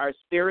our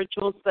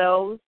spiritual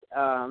selves.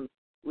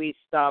 We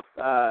stop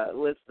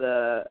with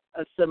the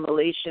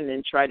assimilation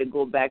and try to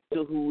go back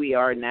to who we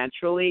are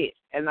naturally.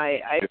 And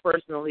I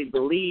personally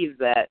believe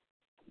that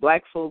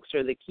Black folks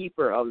are the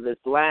keeper of this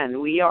land.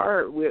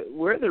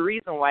 We're the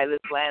reason why this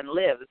land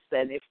lives.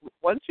 And if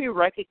once we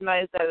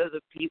recognize that as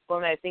a people,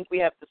 and I think we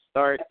have to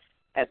start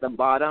at the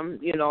bottom,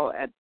 in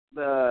our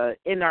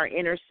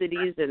inner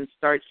cities, and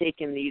start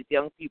taking these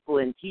young people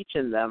and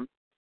teaching them,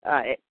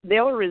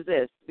 they'll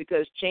resist,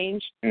 because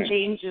change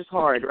is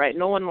hard, right?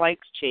 No one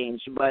likes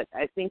change, but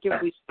I think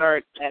if we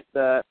start at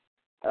the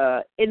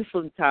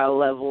infantile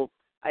level,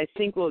 I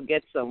think we'll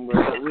get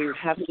somewhere, but we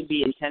have to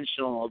be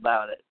intentional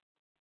about it.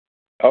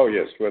 Oh,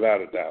 yes,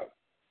 without a doubt.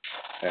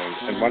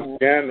 And once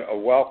again, a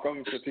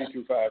welcome to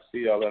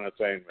T25CL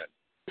Entertainment.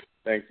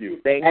 Thank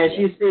you. As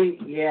you see,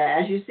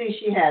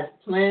 she has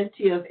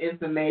plenty of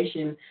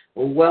information,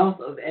 a wealth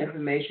of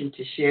information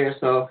to share.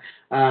 So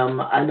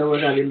I know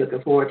we're going to be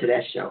looking forward to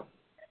that show.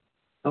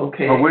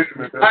 Okay. Oh, wait a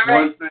minute.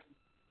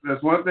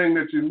 That's one thing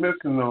that you're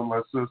missing on,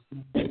 my sister.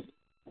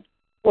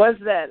 What's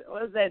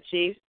that,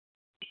 Chief?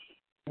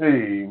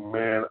 Hey,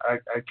 man, I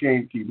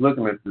can't keep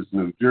looking at this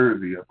New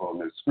Jersey up on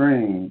the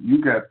screen.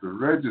 You got to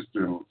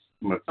register.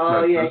 You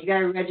got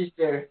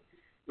to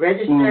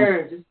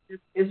register.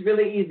 It's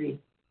really easy.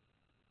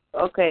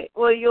 Okay.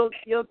 Well, you'll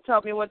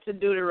tell me what to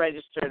do to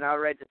register, and I'll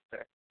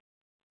register.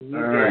 All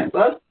right.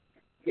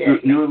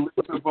 You and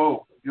Lisa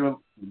both.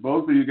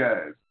 Both of you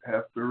guys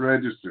have to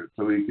register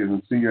so you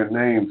can see your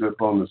names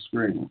up on the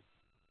screen.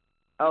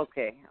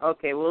 Okay.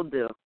 We'll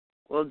do.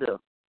 All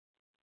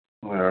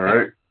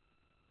right.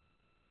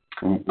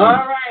 All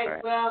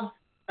right.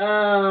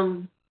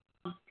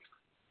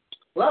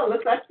 Well, it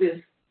looks like this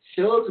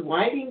show's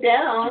winding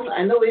down.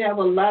 I know we have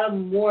a lot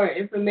more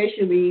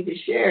information we need to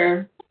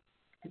share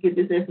to get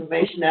this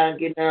information out and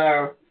get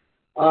our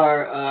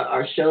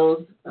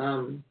shows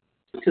to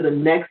the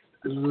next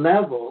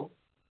level,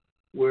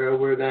 where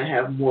we're going to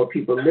have more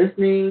people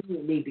listening. We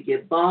need to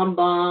get Bomb.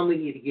 We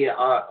need to get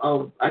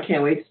I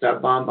can't wait to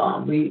start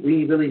Bomb.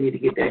 We really need to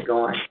get that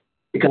going,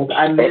 because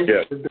I missed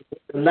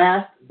the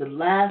last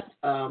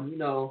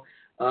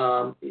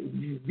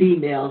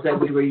emails that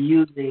we were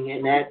using,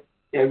 and that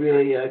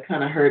really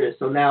kind of hurt us.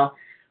 So now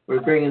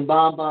we're bringing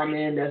Bomb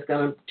in. That's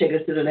going to take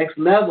us to the next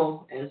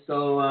level, and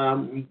so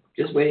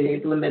just waiting to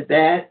implement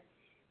that.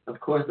 Of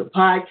course, the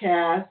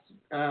podcast.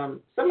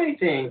 So many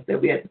things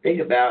that we have to think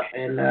about,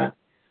 and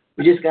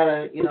we just got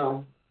to,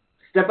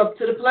 step up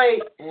to the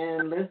plate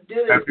and let's do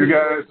this. Have you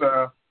guys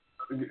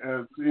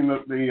seen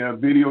the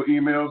video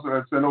emails that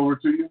I sent over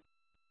to you?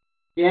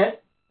 Yes.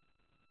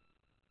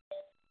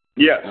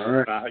 Yes. All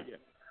right.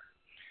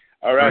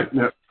 All right.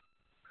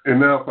 And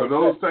now for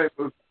those type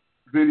of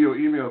video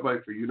emails,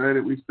 like for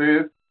United We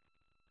Stand,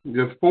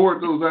 just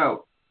forward those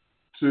out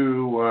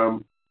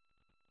to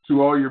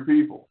all your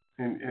people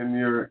in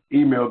your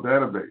email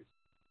database.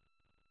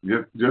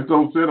 Just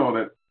don't sit on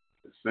it.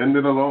 Send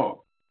it along.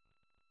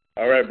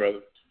 All right,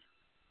 brother.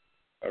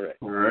 All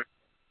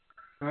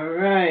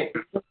right.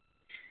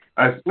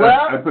 I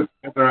put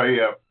together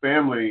a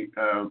family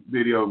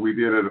video we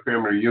did at a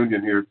family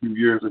reunion here a few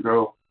years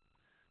ago.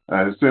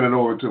 I sent it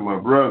over to my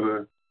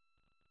brother.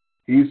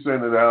 He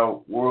sent it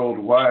out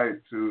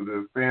worldwide to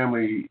the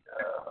family,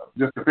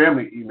 just the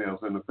family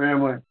emails in the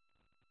family.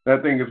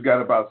 That thing has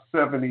got about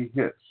 70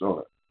 hits on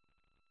it.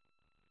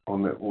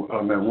 On that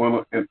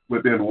one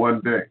within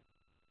one day.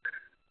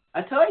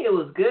 I told you it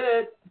was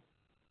good.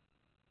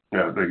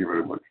 Yeah, thank you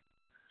very much.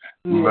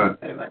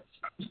 Very much.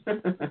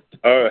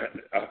 All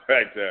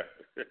right, sir.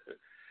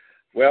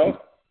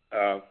 Well,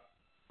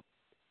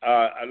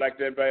 I'd like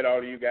to invite all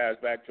of you guys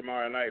back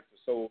tomorrow night for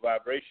Soul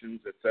Vibrations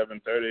at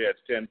 7:30.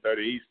 That's 10:30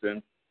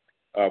 Eastern.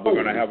 We're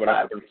going to have an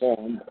open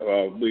forum.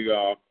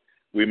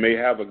 We may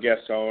have a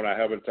guest on. I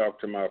haven't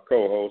talked to my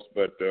co-host,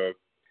 but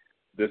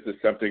this is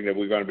something that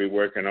we're going to be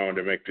working on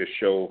to make this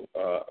show,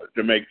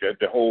 to make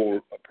the whole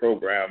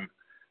program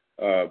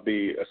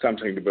be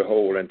something to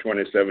behold in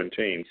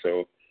 2017.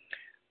 So,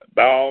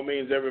 by all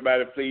means,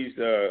 everybody, please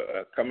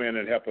come in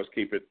and help us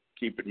keep it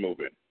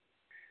moving.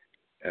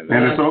 And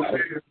it's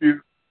okay if you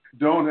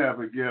don't have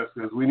a guest,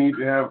 because we need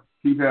to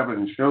keep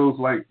having shows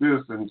like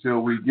this until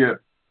we get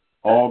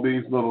all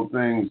these little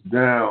things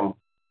down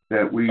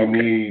that we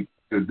need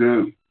to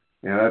do.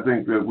 And I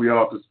think that we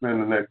ought to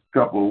spend the next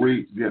couple of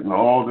weeks getting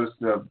all this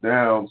stuff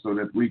down so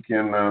that we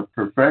can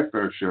perfect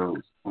our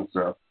shows and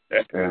stuff.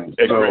 And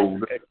so,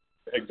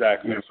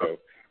 exactly. So,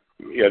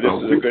 this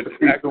is a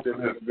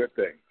good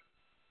thing.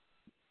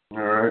 All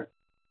right.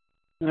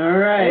 All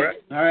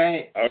right.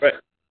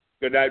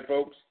 Good night,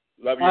 folks.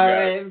 Love you guys. All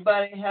right,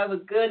 everybody. Have a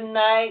good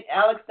night.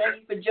 Alex, thank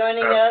you for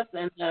joining us,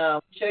 and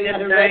show you how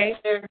to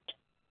register.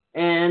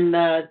 And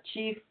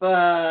Chief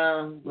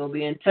will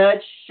be in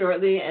touch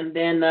shortly. And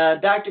then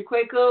Dr.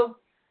 Kwaku,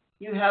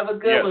 you have a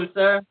good one,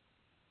 sir.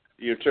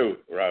 You too,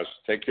 Ross.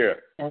 Take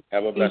care.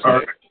 Have a blessed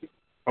day.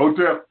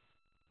 Hotel.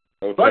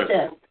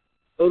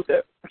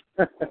 Good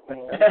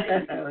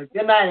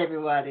night,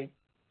 everybody.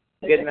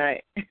 Good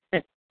night.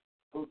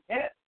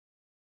 Okay.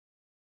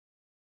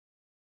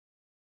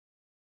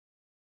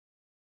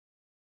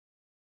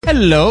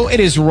 Hello, it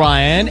is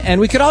Ryan,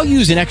 and we could all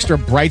use an extra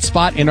bright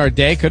spot in our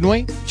day, couldn't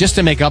we? Just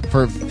to make up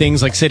for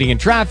things like sitting in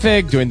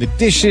traffic, doing the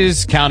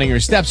dishes, counting your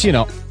steps, you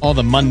know, all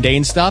the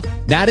mundane stuff.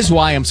 That is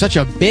why I'm such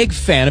a big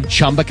fan of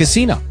Chumba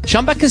Casino.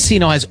 Chumba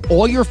Casino has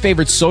all your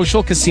favorite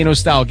social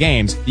casino-style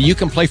games that you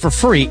can play for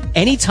free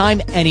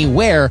anytime,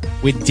 anywhere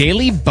with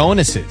daily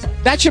bonuses.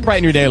 That should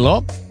brighten your day a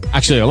little.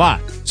 Actually, a lot.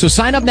 So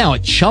sign up now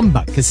at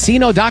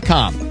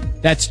ChumbaCasino.com.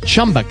 That's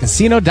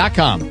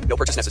ChumbaCasino.com. No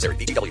purchase necessary.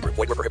 VGW Group.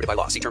 Void where prohibited by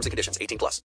law. See terms and conditions. 18+.